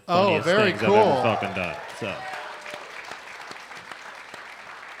one of the funniest very things cool. I've ever fucking done. So.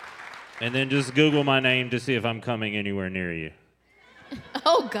 And then just Google my name to see if I'm coming anywhere near you.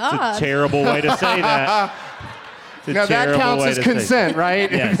 Oh, God. It's a terrible way to say that. It's a Now that terrible counts way as to say consent, that.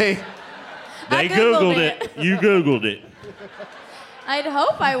 right? Yes. They- They Googled Googled it. You Googled it. I'd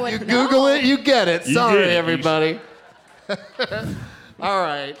hope I would You know. Google it, you get it. You Sorry, get it. everybody. All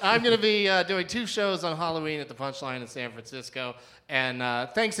right. I'm going to be doing 2 shows on Halloween at the Punchline in San Francisco. And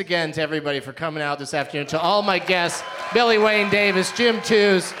thanks again to everybody for coming out this afternoon. To all my guests, Billy Wayne Davis, Jim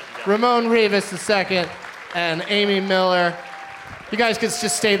Tews, Ramon Rivas II, and Amy Miller. You guys can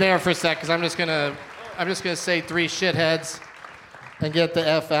just stay there for a sec, because I'm just gonna say 3 shitheads and get the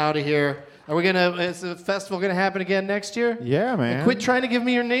F out of here. Is the festival gonna happen again next year? Yeah, man. And quit trying to give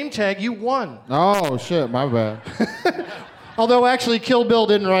me your name tag. You won. Oh, shit, my bad. Although actually Kill Bill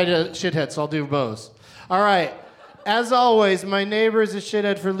didn't write a shithead, so I'll do both. All right. As always, my neighbor is a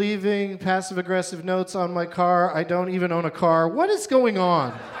shithead for leaving passive-aggressive notes on my car. I don't even own a car. What is going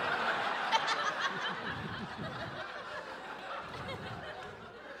on?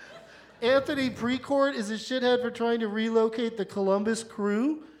 Anthony Precourt is a shithead for trying to relocate the Columbus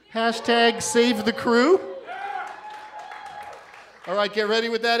Crew. Hashtag save the crew. All right, get ready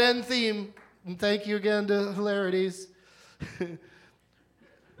with that end theme. And thank you again to Hilarities.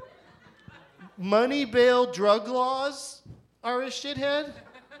 Money bail drug laws are a shithead.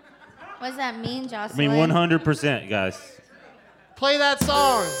 What does that mean, I Jocelyn? mean, 100%, guys. Play that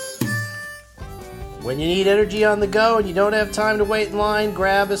song. When you need energy on the go and you don't have time to wait in line,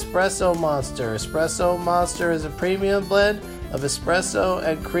 grab Espresso Monster. Espresso Monster is a premium blend of espresso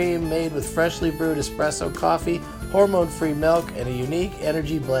and cream made with freshly brewed espresso coffee, hormone-free milk, and a unique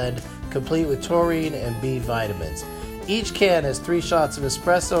energy blend complete with taurine and B vitamins. Each can has 3 shots of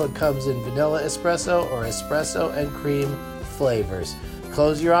espresso and comes in vanilla espresso or espresso and cream flavors.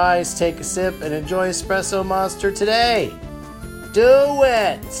 Close your eyes, take a sip, and enjoy Espresso Monster today. Do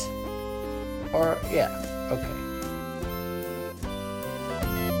it! Or, yeah, okay.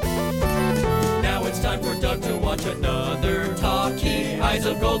 Now it's time for Doug to watch another talkie. Eyes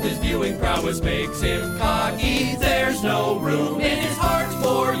of gold, his viewing prowess makes him cocky. There's no room